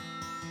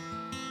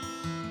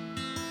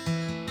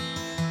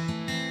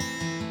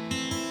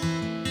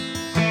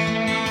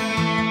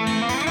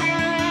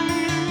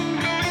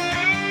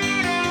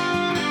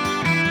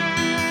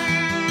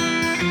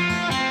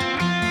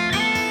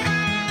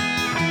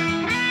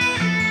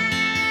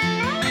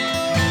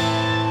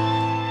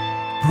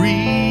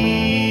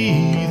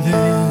 Breathe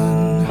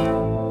in,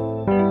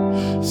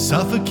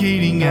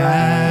 suffocating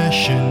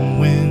ash and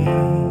wind,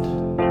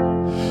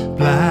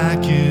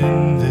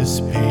 blacken this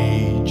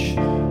page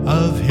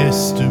of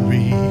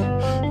history.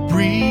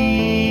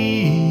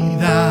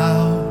 Breathe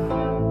out,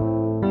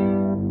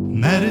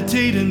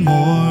 meditate and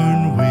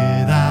mourn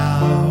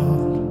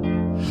without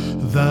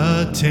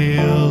the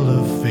tale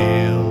of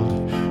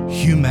failed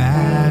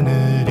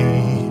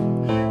humanity.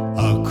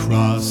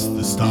 Across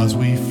the stars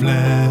we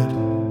fled,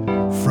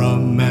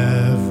 from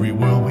every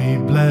world we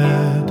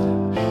bled,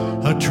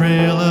 a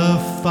trail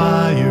of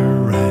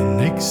fire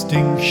and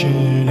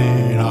extinction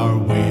in our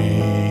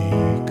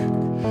wake.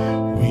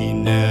 We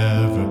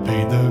never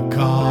paid the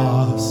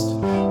cost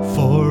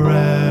for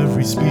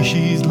every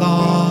species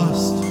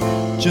lost,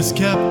 just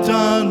kept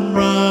on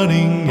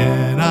running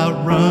and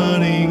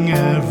outrunning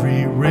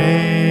every race.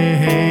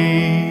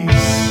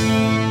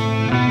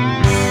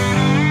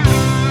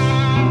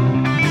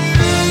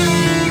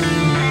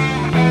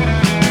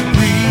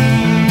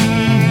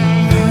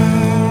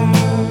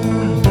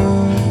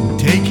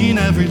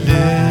 Every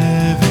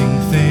living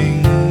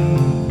thing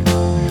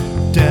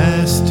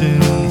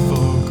destined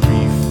for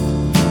grief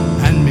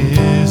and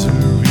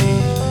misery.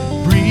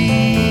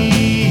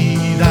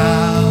 Breathe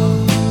out,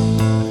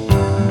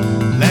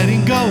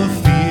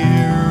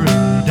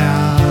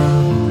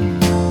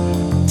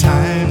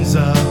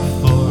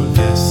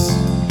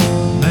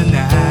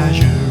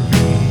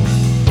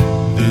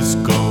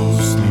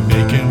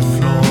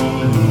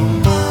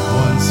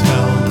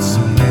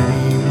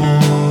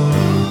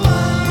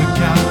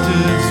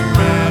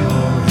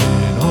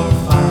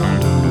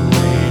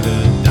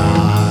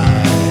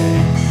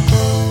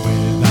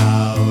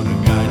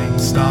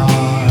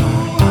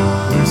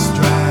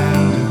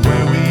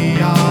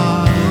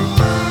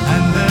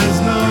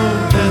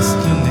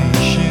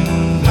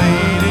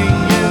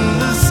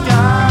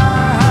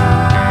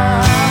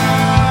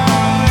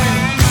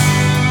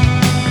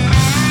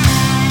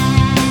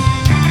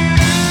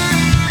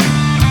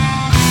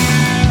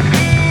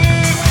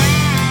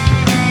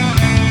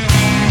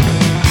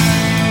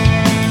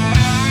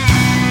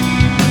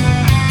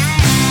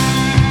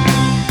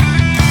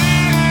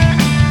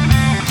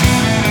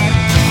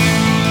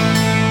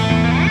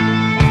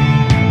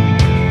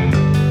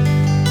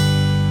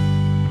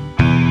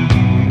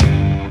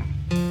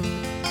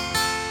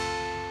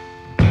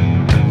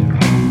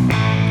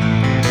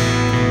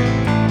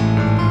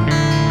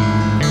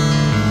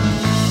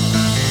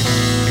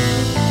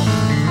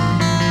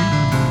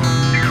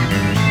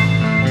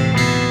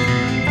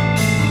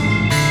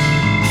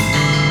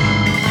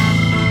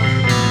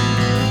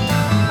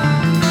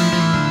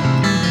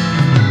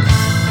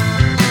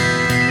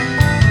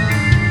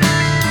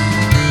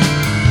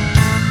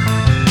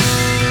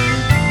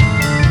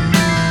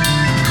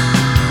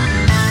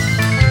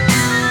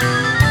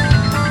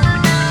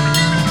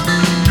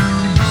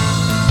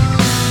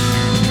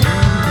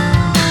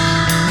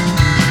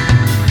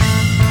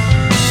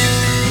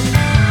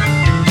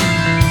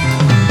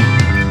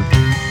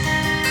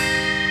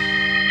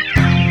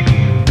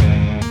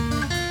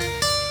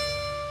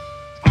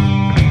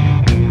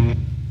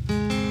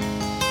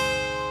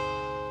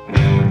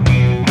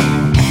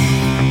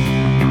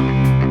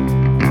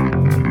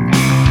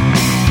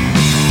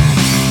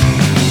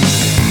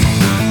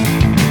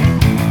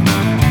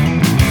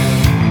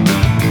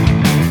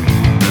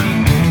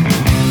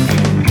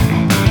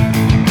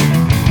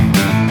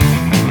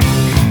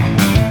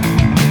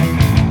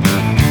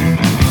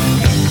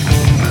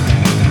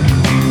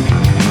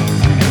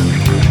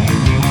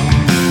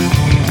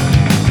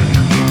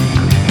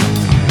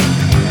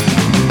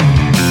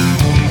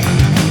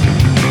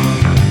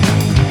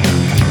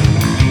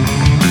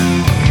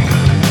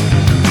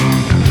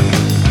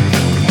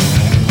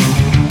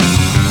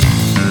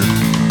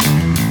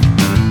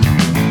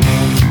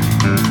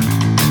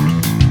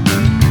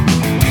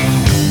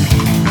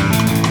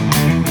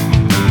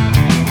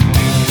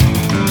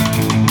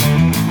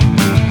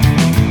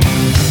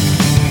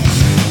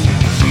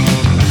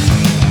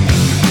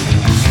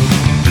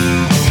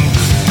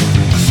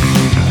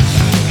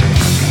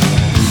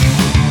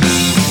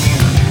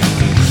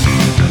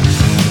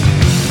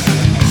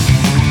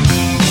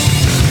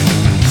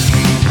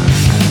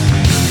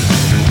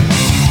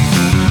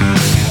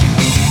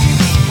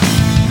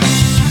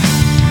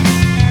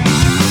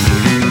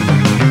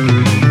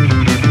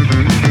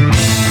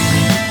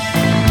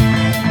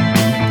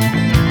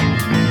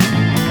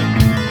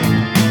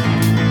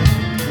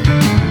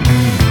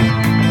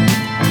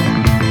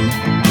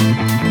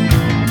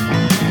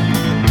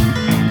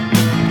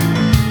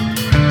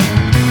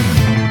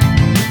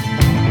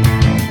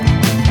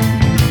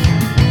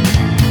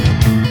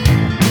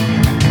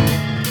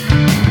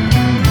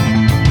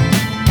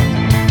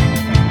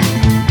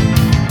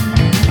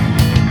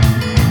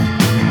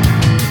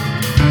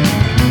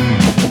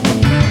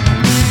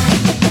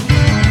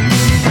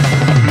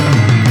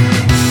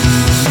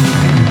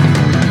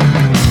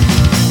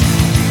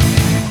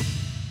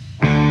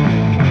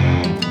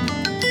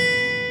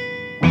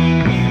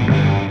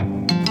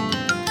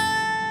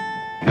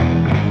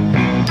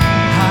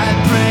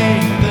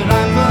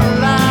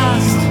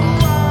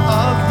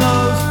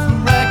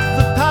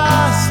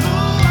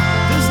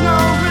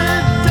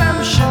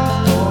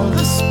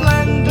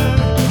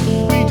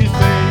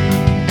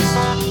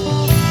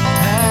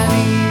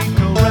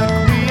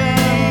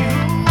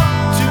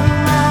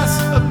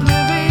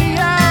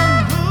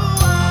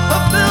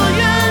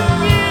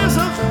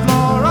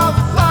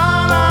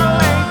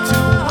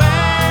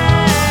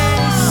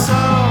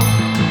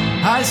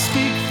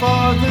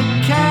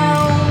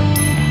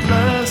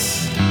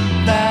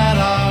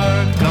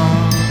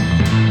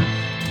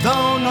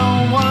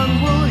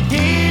 one will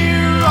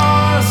hear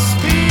or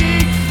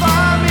speak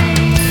for me.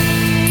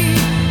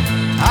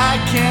 I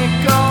can't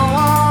go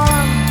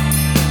on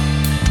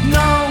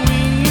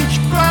knowing each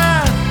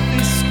breath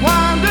is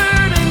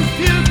squandered in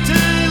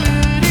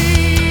futility.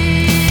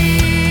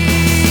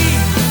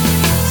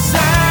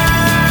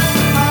 Set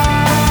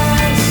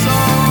my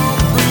soul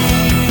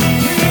free.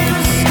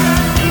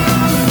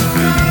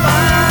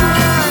 Find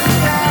out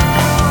the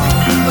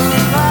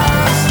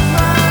last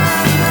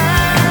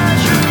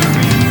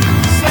menagerie.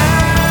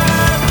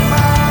 Set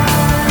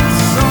my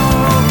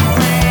soul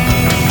free.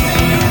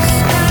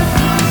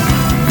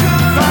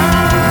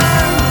 Find out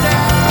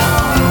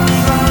the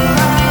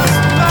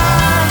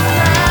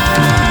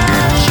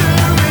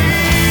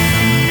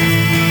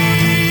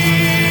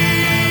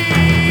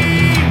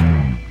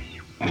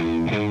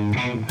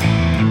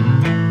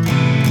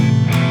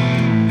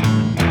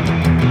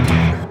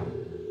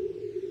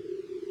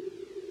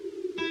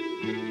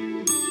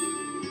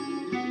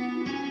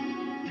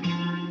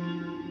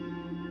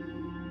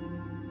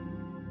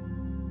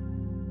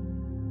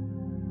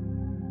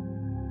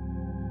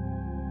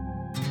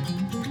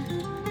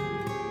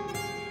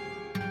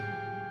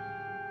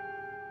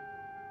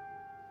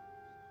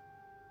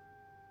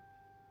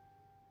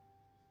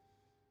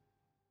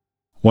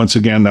Once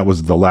again, that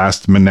was The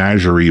Last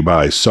Menagerie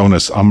by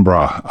Sonus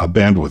Umbra, a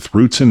band with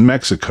roots in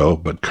Mexico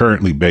but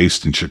currently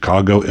based in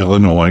Chicago,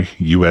 Illinois,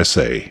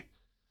 USA.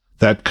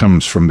 That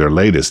comes from their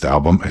latest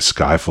album, A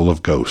Sky Full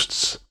of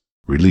Ghosts,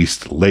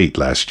 released late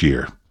last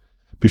year.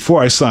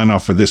 Before I sign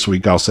off for this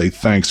week, I'll say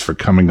thanks for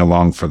coming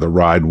along for the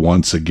ride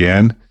once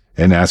again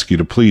and ask you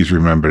to please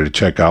remember to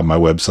check out my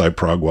website,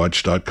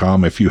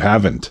 progwatch.com, if you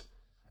haven't.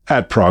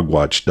 At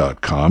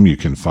progwatch.com, you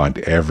can find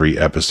every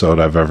episode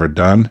I've ever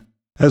done,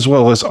 as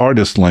well as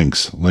artist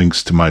links,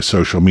 links to my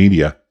social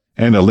media,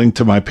 and a link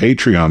to my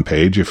Patreon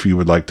page if you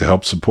would like to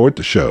help support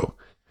the show.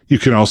 You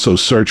can also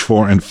search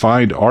for and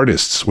find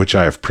artists which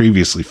I have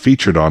previously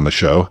featured on the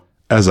show,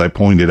 as I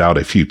pointed out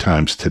a few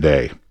times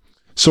today.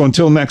 So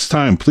until next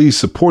time, please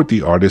support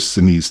the artists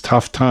in these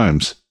tough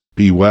times.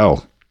 Be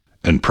well,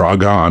 and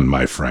prog on,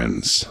 my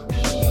friends.